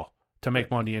football to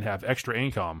make money and have extra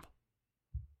income.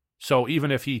 So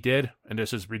even if he did, and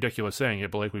this is ridiculous saying it,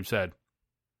 but like we've said,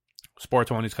 sports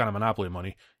money is kind of monopoly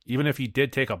money. Even if he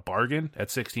did take a bargain at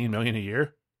 $16 million a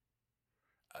year,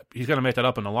 he's going to make that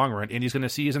up in the long run, and he's going to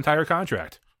see his entire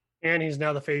contract. And he's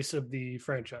now the face of the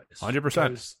franchise.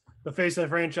 100%. The face of the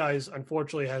franchise,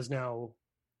 unfortunately, has now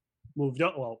moved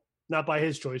on. Well, not by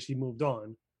his choice. He moved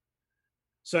on.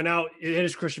 So now it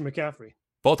is Christian McCaffrey.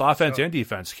 Both offense and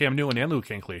defense, Cam Newton and Luke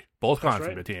Kuechly, both gone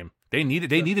from the team. They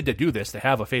needed to do this to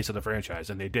have a face of the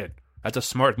franchise, and they did. That's a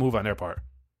smart move on their part.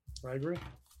 I agree.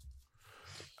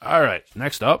 All right,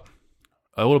 next up,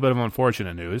 a little bit of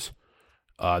unfortunate news.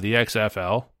 The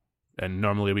XFL, and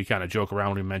normally we kind of joke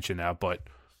around when we mention that, but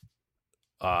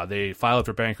they filed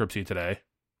for bankruptcy today.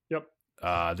 Yep.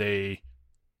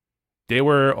 They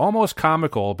were almost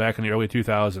comical back in the early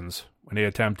 2000s when they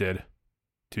attempted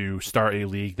to start a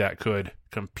league that could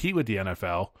compete with the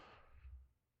NFL.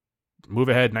 Move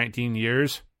ahead 19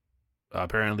 years.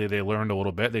 Apparently they learned a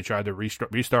little bit. They tried to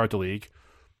restart the league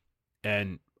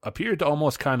and appeared to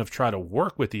almost kind of try to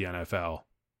work with the NFL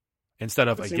instead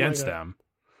of against them.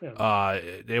 Yeah.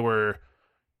 They were,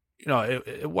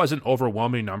 it wasn't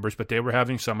overwhelming numbers, but they were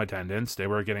having some attendance. They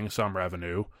were getting some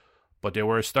revenue, but they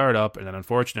were a startup. And then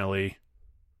unfortunately,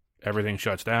 everything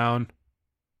shuts down.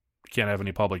 Can't have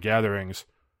any public gatherings.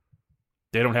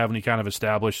 They don't have any kind of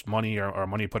established money or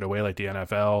money put away like the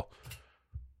NFL.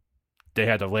 They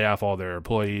had to lay off all their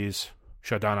employees,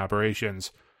 shut down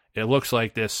operations. It looks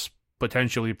like this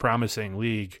potentially promising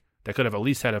league that could have at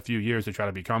least had a few years to try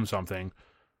to become something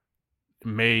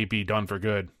may be done for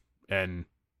good. And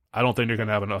I don't think they're going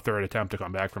to have a third attempt to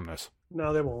come back from this.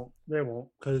 No, they won't. They won't,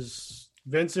 because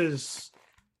Vince is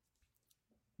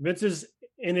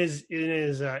in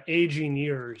his aging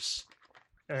years.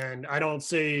 And I don't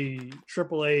see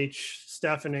Triple H,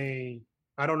 Stephanie.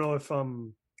 I don't know if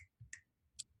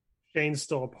Shane's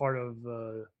still a part of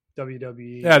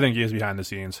WWE. Yeah, I think he is behind the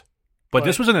scenes. But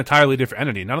this was an entirely different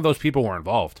entity. None of those people were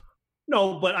involved.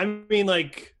 No, but I mean,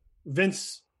 like,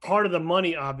 Vince, part of the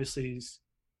money, obviously,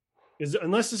 is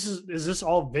unless is this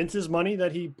all Vince's money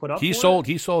that he put up? He sold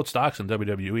stocks in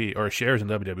WWE or shares in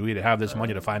WWE to have this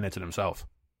money to finance it himself.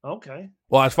 Okay.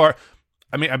 Well,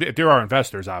 I mean, there are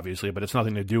investors, obviously, but it's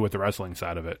nothing to do with the wrestling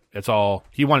side of it. It's all,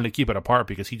 he wanted to keep it apart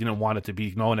because he didn't want it to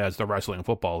be known as the Wrestling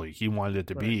Football League. He wanted it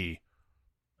to be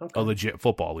a legit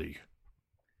football league.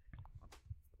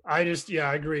 I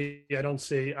agree. I don't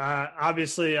see.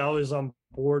 Obviously, I was on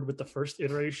board with the first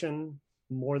iteration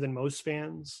more than most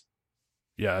fans.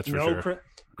 Yeah, that's for sure.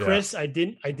 Chris, yeah. I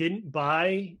didn't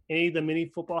buy any of the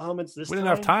mini football helmets this time. We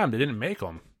didn't have time. They didn't make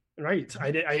them. Right.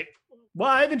 I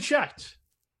haven't checked.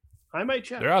 I might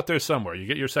check. They're out there somewhere. You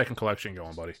get your second collection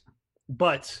going, buddy.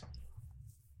 But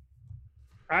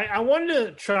I wanted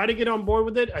to try to get on board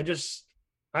with it.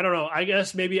 I don't know. I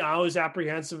guess maybe I was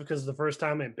apprehensive because the first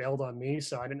time it bailed on me.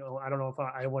 So I don't know if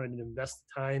I wanted to invest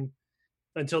the time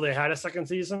until they had a second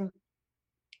season.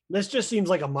 This just seems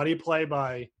like a money play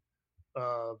by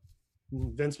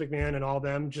Vince McMahon and all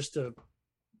them just to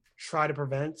try to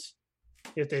prevent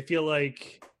if they feel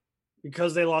like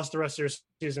because they lost the rest of their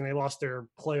season, they lost their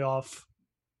playoff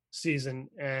season.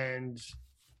 And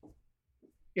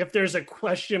if there's a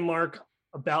question mark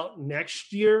about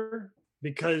next year,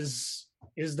 because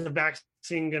is the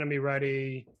vaccine going to be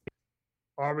ready?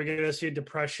 Are we going to see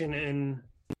depression and,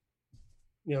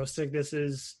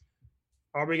 sicknesses?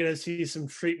 Are we going to see some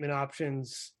treatment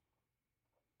options?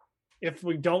 If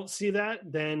we don't see that,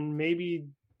 then maybe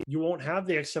you won't have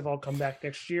the XFL come back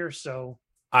next year. So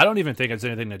I don't even think it's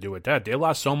anything to do with that. They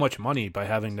lost so much money by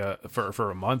having to, for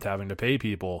a month, having to pay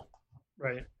people.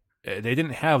 Right. They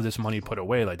didn't have this money put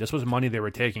away. Like, this was money they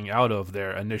were taking out of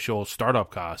their initial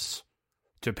startup costs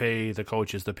to pay the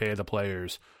coaches, to pay the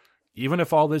players. even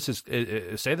if all this is,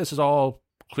 say this is all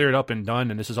cleared up and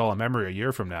done and this is all a memory a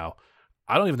year from now,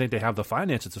 I don't even think they have the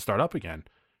finances to start up again.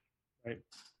 Right.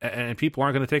 And people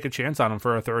aren't going to take a chance on them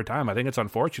for a third time. I think it's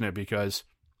unfortunate because,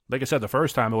 like I said, the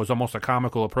first time it was almost a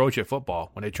comical approach at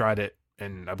football when they tried it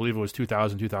in, I believe it was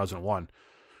 2000, 2001.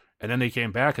 And then they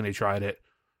came back and they tried it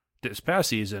this past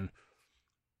season,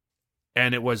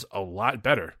 and it was a lot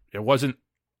better. It wasn't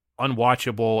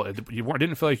unwatchable. You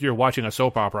didn't feel like you were watching a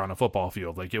soap opera on a football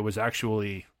field. Like, it was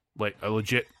actually like a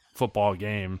legit football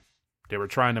game. They were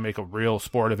trying to make a real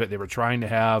sport of it. They were trying to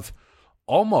have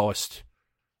almost,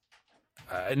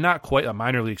 not quite a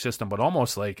minor league system, but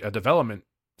almost like a development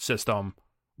system,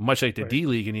 much like the Right.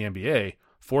 D-League in the NBA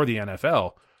for the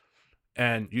NFL.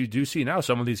 And you do see now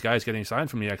some of these guys getting signed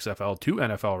from the XFL to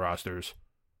NFL rosters,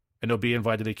 and they'll be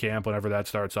invited to camp whenever that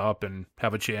starts up and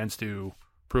have a chance to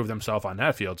prove themselves on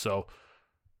that field. So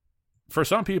for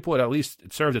some people, it at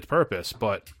least served its purpose.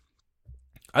 But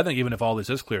I think even if all this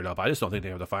is cleared up, I just don't think they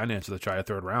have the finances to try a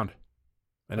third round.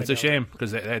 And it's a shame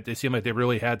because they seem like they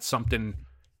really had something,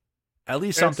 at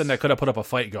least something that could have put up a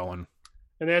fight going.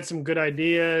 And they had some good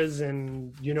ideas,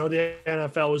 and the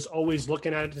NFL is always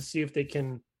looking at it to see if they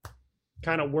can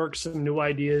kind of work some new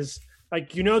ideas.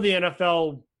 Like, the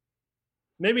NFL,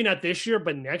 maybe not this year,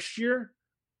 but next year,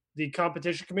 the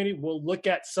competition committee will look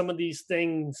at some of these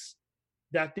things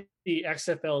that the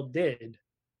XFL did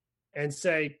and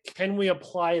say, can we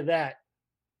apply that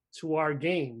to our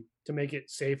game to make it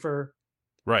safer,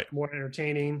 right, more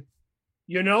entertaining?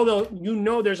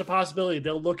 There's a possibility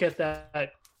they'll look at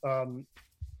that,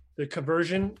 the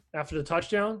conversion after the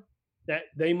touchdown, that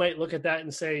they might look at that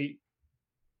and say,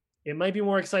 it might be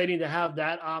more exciting to have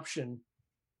that option,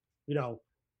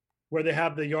 where they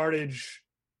have the yardage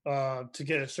to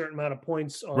get a certain amount of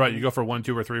points. Right, you go for 1,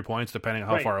 2, or 3 points depending on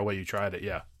how Right. far away you tried it.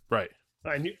 Yeah, right.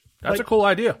 That's a cool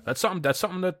idea. That's something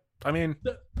that, I mean,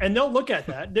 and they'll look at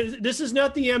that. This is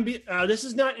not the NBA. This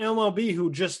is not MLB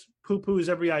who just poo-poos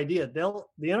every idea. The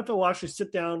NFL will actually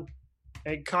sit down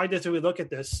and cognitively look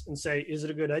at this and say, is it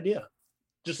a good idea?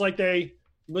 Just like they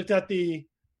looked at the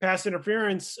pass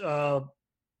interference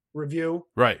review,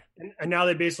 right? And now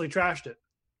they basically trashed it.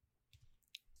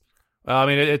 I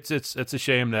mean, it's a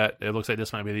shame that it looks like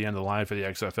this might be the end of the line for the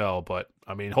XFL, but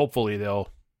I mean, hopefully they'll,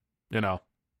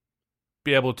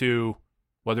 be able to,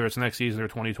 whether it's next season or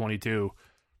 2022,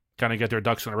 kind of get their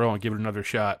ducks in a row and give it another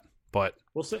shot. But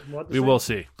we'll see. We will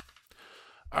see.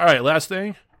 All right, last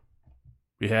thing,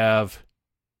 we have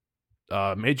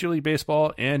Major League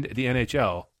Baseball and the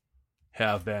NHL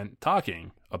have been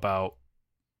talking about.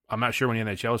 I'm not sure when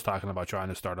the NHL is talking about trying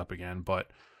to start up again, but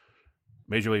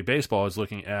Major League Baseball is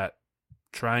looking at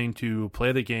trying to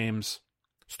play the games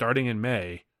starting in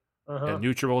May at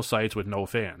neutral sites with no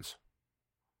fans.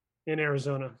 In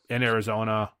Arizona.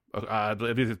 I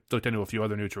believe they looked into a few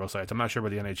other neutral sites. I'm not sure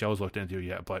what the NHL has looked into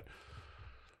yet, but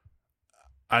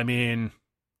I mean,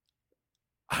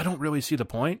 I don't really see the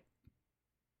point.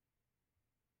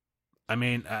 I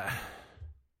mean,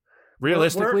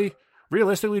 realistically,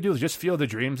 dude, just Field the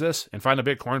Dreams this and find a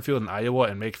big cornfield in Iowa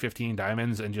and make 15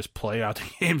 diamonds and just play out the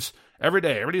games every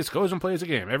day. Everybody just goes and plays a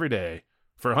game every day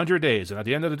for 100 days. And at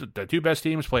the end of the two best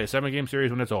teams play a 7-game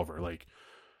series when it's over. Like,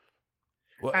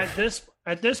 what? At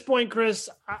this point, Chris,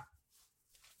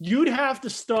 you'd have to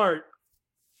start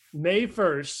May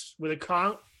 1st with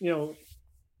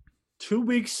 2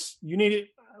 weeks. You need it.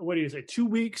 What do you say? 2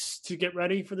 weeks to get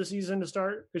ready for the season to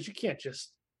start? Because you can't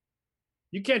just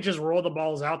roll the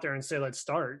balls out there and say, let's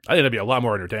start. I think it'd be a lot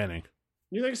more entertaining.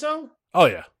 You think so? Oh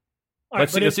yeah.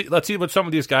 Let's see what some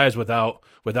of these guys without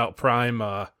prime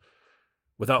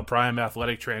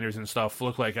athletic trainers and stuff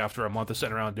look like after a month of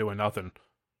sitting around doing nothing.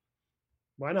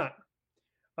 Why not?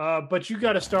 But you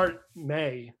got to start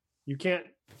May. You can't.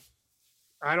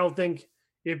 I don't think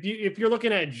if you're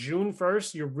looking at June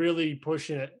 1st, you're really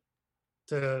pushing it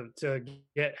to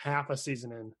get half a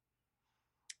season in.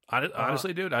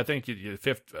 Honestly, dude, I think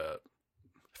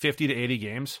 50 to 80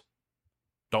 games.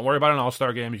 Don't worry about an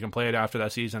all-star game. You can play it after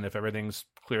that season if everything's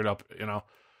cleared up,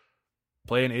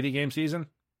 Play an 80-game season.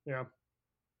 Yeah.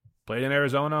 Play it in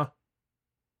Arizona.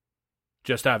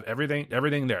 Just have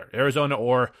everything there. Arizona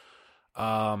or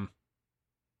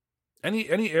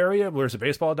any area where there's a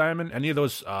baseball diamond, any of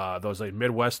those like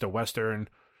Midwest or Western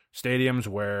stadiums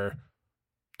where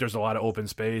there's a lot of open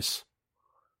space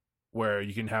where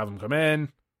you can have them come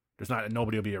in.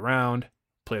 Nobody will be around,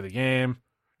 play the game.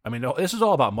 I mean, this is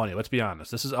all about money. Let's be honest.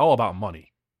 This is all about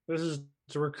money. This is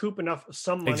to recoup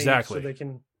some money exactly. So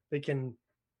they can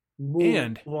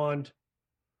move on.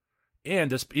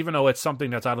 And this, even though it's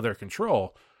something that's out of their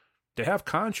control, they have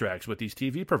contracts with these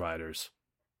TV providers.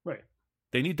 Right.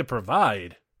 They need to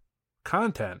provide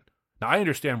content. Now, I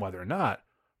understand why they're not,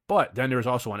 but then there's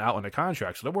also an out in the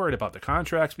contract. So they're worried about the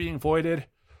contracts being voided.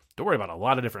 They're worried about a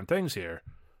lot of different things here.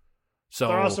 So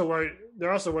they're also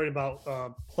worried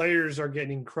about players are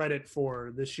getting credit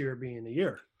for this year being a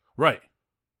year. Right.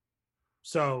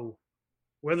 So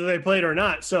whether they played or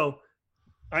not. So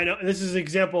I know this is an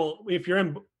example. If you're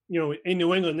in New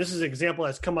England, this is an example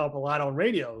that's come up a lot on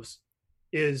radios.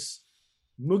 Is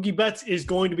Mookie Betts is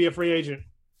going to be a free agent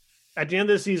at the end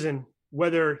of the season,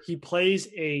 whether he plays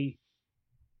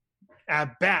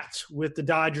at bat with the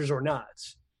Dodgers or not.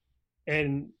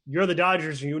 And you're the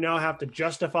Dodgers, and you now have to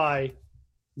justify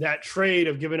that trade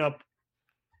of giving up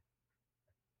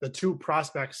the two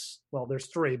prospects. Well, there's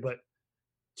three, but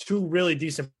two really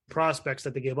decent prospects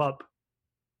that they gave up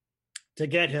to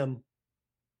get him.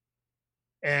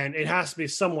 And it has to be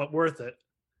somewhat worth it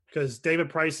because David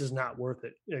Price is not worth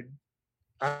it.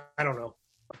 I don't know.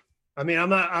 I mean,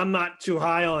 I'm not too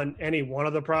high on any one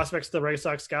of the prospects the Red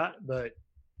Sox got, but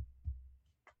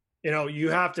you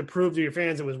have to prove to your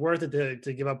fans it was worth it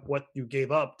to give up what you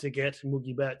gave up to get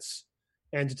Mookie Betts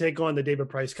and to take on the David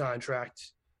Price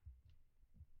contract.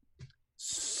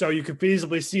 So you could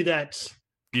feasibly see that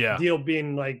deal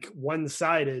being like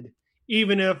one-sided,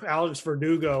 even if Alex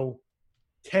Verdugo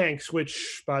tanks,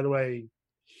 which, by the way,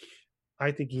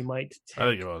 I think he might tank.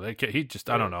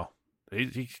 I don't know.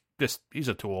 He's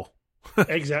a tool.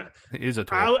 Exactly. He's a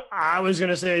tool. I was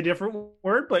going to say a different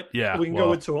word, but we can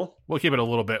go with tool. We'll keep it a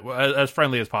little bit as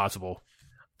friendly as possible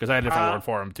because I had a different word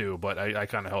for him too, but I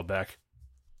kind of held back.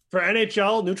 For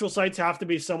NHL, neutral sites have to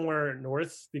be somewhere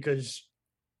north because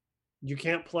you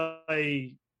can't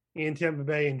play in Tampa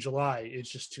Bay in July.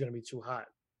 It's just going to be too hot.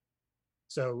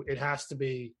 So it has to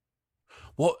be.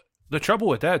 Well, the trouble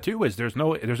with that too is there's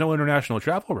no international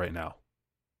travel right now.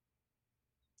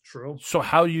 True. So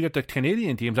how do you get the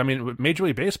Canadian teams? I mean, with Major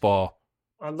League Baseball,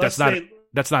 that's not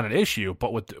an issue.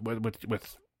 But with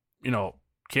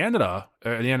Canada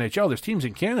or the NHL, there's teams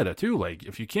in Canada too. Like,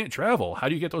 if you can't travel, how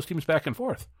do you get those teams back and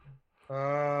forth?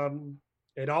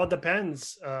 It all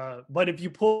depends. But if you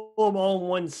pull them all in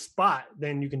one spot,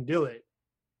 then you can do it.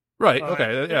 Right.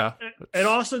 Okay. Yeah. It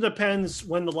also depends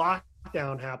when the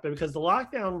lockdown happened, because the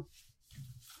lockdown,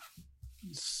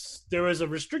 there was a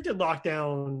restricted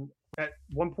lockdown at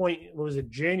one point. What was it,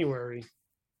 January?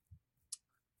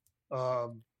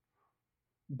 But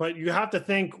you have to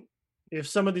think, if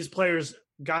some of these players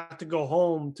got to go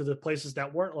home to the places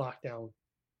that weren't locked down,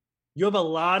 you have a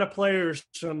lot of players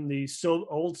from the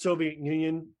old Soviet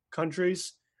Union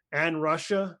countries and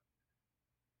Russia.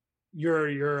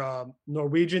 Your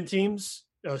Norwegian teams,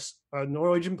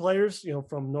 Norwegian players,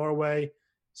 from Norway,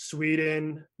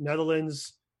 Sweden,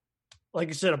 Netherlands, like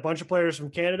you said, a bunch of players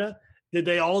from Canada. Did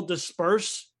they all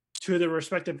disperse to their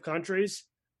respective countries?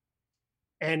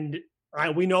 And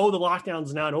we know the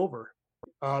lockdown's not over.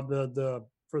 For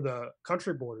the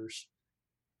country borders,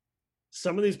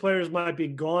 some of these players might be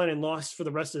gone and lost for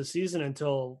the rest of the season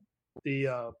until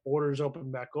the borders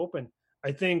open back open.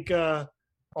 I think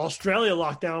Australia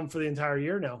locked down for the entire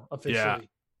year now officially. Yeah,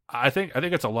 I think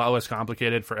it's a lot less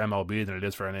complicated for MLB than it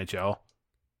is for NHL.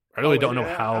 I really don't know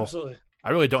how. Absolutely. I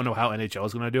really don't know how NHL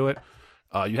is going to do it.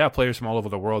 You have players from all over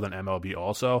the world in MLB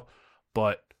also,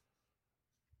 but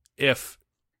if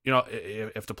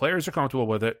the players are comfortable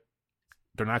with it,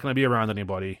 they're not going to be around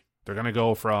anybody. They're going to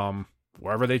go from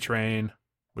wherever they train,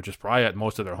 which is probably at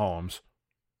most of their homes,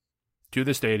 to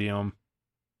the stadium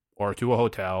or to a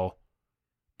hotel.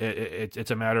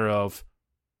 It's a matter of,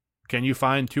 can you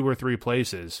find 2 or 3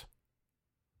 places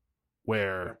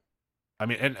where, I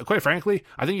mean, and quite frankly,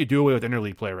 I think you do away with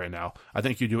interleague play right now. I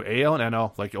think you do AL and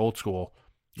NL like old school.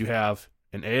 You have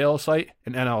an AL site,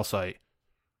 an NL site.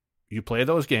 You play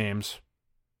those games.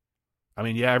 I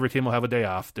mean, yeah, every team will have a day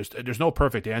off. There's no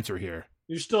perfect answer here.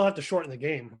 You still have to shorten the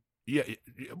game. Yeah,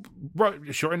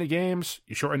 you shorten the games.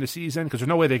 You shorten the season because there's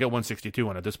no way they get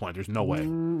 162 in at this point. There's no way.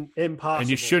 Impossible. And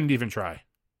you shouldn't even try.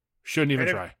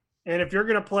 Try. And if you're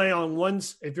going to play in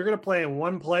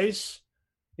one place,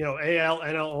 AL,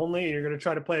 NL only, and you're going to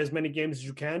try to play as many games as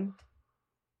you can,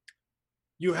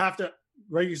 you have to,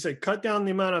 like you said, cut down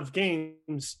the amount of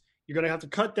games. You're going to have to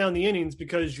cut down the innings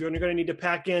because you're going to need to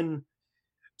pack in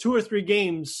 2 or 3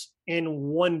 games in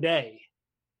one day.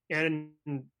 And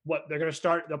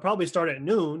they'll probably start at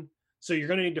noon. So you're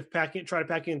going to need to try to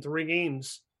pack in 3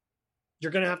 games.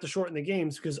 You're going to have to shorten the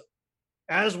games because,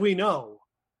 as we know,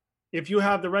 if you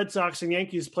have the Red Sox and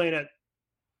Yankees playing at,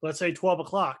 let's say, 12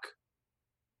 o'clock,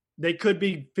 they could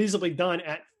be feasibly done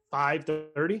at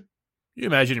 5:30. You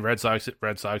imagine Red Sox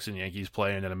and Yankees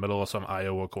playing in the middle of some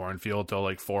Iowa cornfield till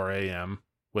like 4 a.m.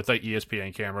 with like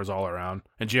ESPN cameras all around,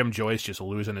 and Jim Joyce just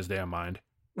losing his damn mind.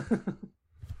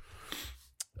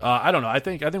 I don't know. I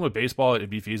think with baseball it'd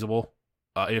be feasible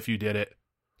if you did it.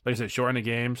 Like I said, shorten the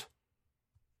games.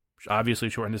 Obviously,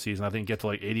 shorten the season. I think get to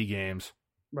like 80 games.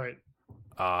 Right.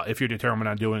 If you're determined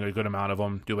on doing a good amount of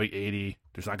them, do like 80.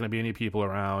 There's not going to be any people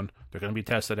around. They're going to be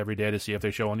tested every day to see if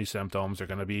they show any symptoms. They're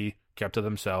going to be kept to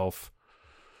themselves.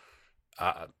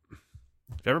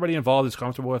 If everybody involved is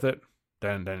comfortable with it,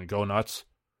 then go nuts.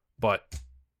 But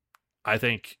I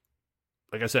think,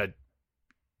 like I said,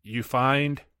 you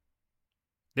find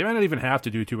they might not even have to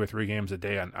do 2 or 3 games a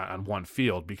day on one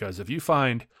field, because if you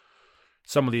find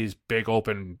some of these big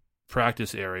open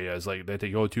practice areas like that they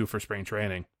go to for spring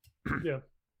training, yeah,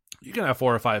 you can have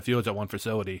 4 or 5 fields at one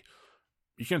facility.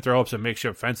 You can throw up some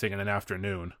makeshift fencing in an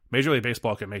afternoon. Major League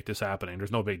Baseball can make this happening.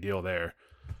 There's no big deal there.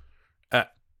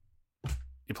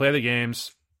 You play the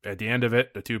games. At the end of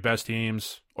it, the 2 best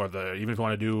teams, or even if you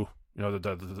want to do,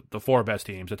 the 4 best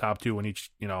teams, the top 2 in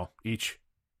each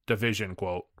division,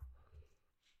 quote.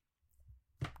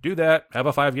 Do that. Have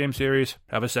a 5-game series.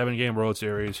 Have a 7-game World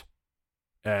Series,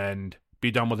 and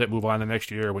be done with it. Move on to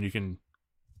next year when you can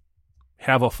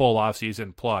have a full off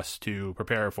season plus to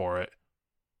prepare for it.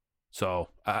 So,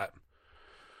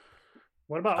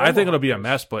 what about? I think it'll be a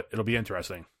mess, but it'll be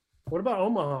interesting. What about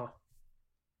Omaha?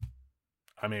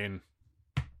 I mean,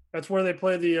 that's where they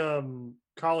play the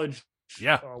college.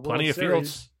 Yeah, plenty of Series.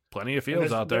 fields. Plenty of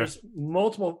fields out there. There's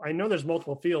multiple. I know there's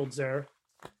multiple fields there,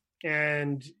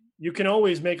 and you can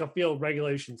always make a field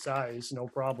regulation size, no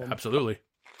problem. Absolutely.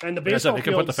 And the Like I baseball said, they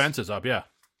can fields, put the fences up. Yeah,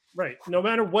 right. No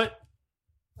matter what,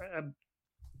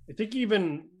 I think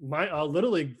even my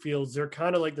Little League fields, they're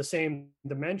kind of like the same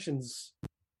dimensions,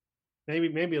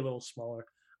 maybe a little smaller.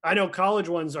 I know college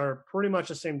ones are pretty much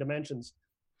the same dimensions.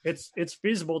 It's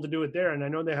feasible to do it there, and I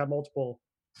know they have multiple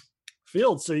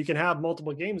fields, so you can have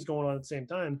multiple games going on at the same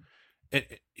time.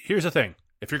 Here's the thing: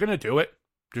 if you're going to do it,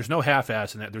 there's no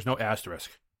half-ass in it. There's no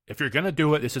asterisk. If you're going to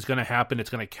do it, this is going to happen. It's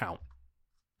going to count.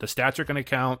 The stats are going to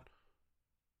count.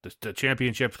 The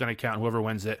championship's going to count. Whoever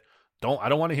wins it. I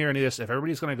don't want to hear any of this. If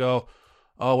everybody's going to go,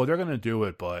 oh well, they're going to do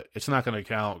it, but it's not going to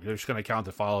count. They're just going to count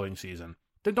the following season.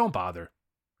 Then don't bother.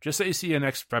 Just say see you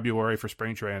next February for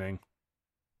spring training.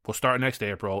 We'll start next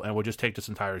April, and we'll just take this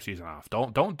entire season off.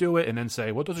 Don't do it and then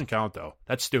say, well, it doesn't count, though.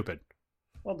 That's stupid.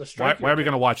 Well, why are we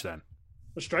going to watch then?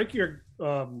 The strike year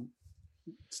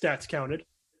stats counted.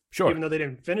 Sure. Even though they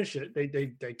didn't finish it,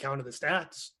 they counted the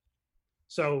stats.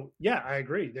 So, yeah, I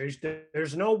agree.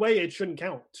 There's no way it shouldn't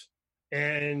count.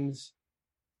 And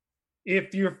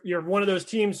if you're one of those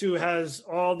teams who has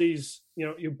all these,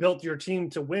 you built your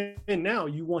team to win, now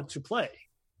you want to play.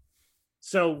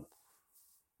 So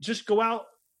just go out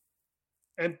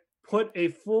and put a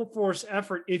full force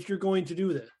effort if you're going to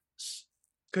do this,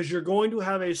 because you're going to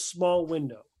have a small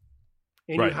window,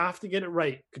 and right. You have to get it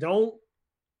right.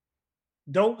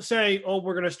 Don't say, oh,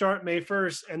 we're going to start May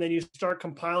 1st, and then you start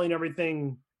compiling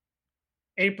everything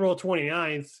April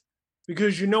 29th,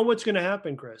 because you know what's going to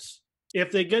happen, Chris.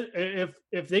 If they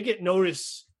get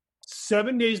notice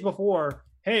 7 days before,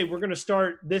 hey, we're going to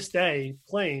start this day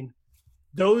playing,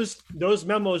 those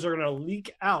memos are going to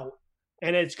leak out.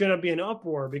 And it's going to be an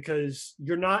uproar because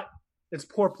it's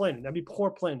poor planning. That'd be poor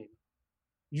planning.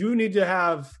 You need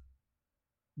to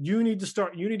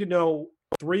know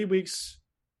 3 weeks,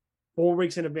 4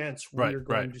 weeks in advance when you're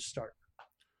going to start.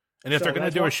 And if they're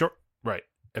going to do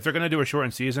if they're going to do a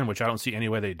shortened season, which I don't see any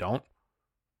way they don't,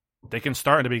 they can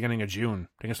start at the beginning of June.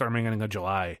 They can start at the beginning of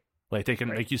July. Like they can,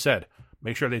 like you said,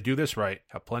 make sure they do this right,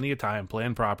 have plenty of time,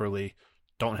 plan properly,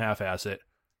 don't half-ass it.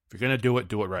 If you're going to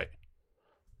do it right.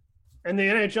 And the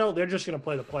NHL, they're just going to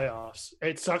play the playoffs.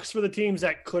 It sucks for the teams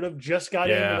that could have just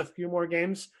got in with a few more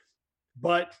games,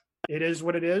 but it is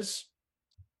what it is.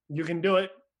 You can do it.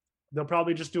 They'll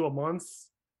probably just do a month,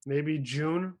 maybe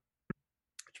June,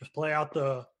 just play out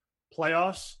the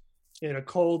playoffs in a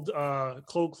cold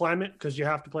climate, because you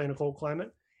have to play in a cold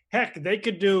climate. Heck, they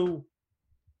could do,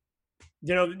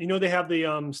 they have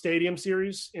the stadium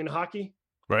series in hockey,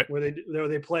 right? Where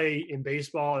they play in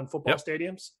baseball and football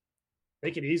stadiums. They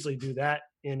could easily do that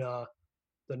in the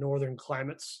northern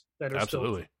climates that are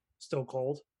still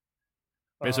cold.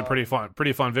 It's some pretty fun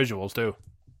visuals too.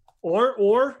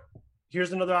 Or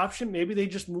here's another option. Maybe they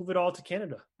just move it all to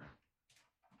Canada.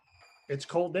 It's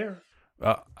cold there.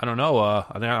 I don't know.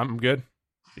 I think I'm good.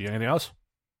 You got anything else?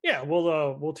 Yeah,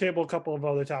 we'll table a couple of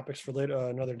other topics for later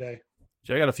another day.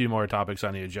 So I got a few more topics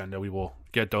on the agenda. We will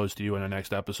get those to you in the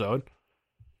next episode.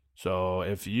 So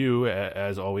if you,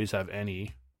 as always, have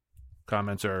any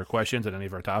comments or questions on any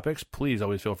of our topics, please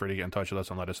always feel free to get in touch with us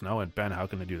and let us know. And Ben, how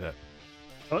can they do that?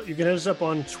 Well, you can hit us up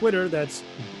on Twitter. That's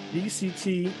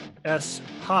BCTSPod.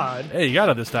 Hey, you got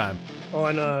it this time.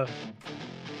 On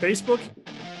Facebook,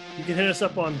 you can hit us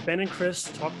up on Ben and Chris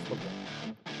Talk Football.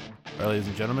 All right, ladies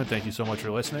and gentlemen, thank you so much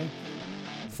for listening.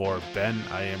 For Ben,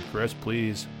 I am Chris.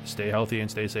 Please stay healthy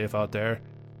and stay safe out there.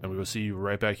 And we will see you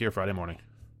right back here Friday morning.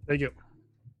 Thank you.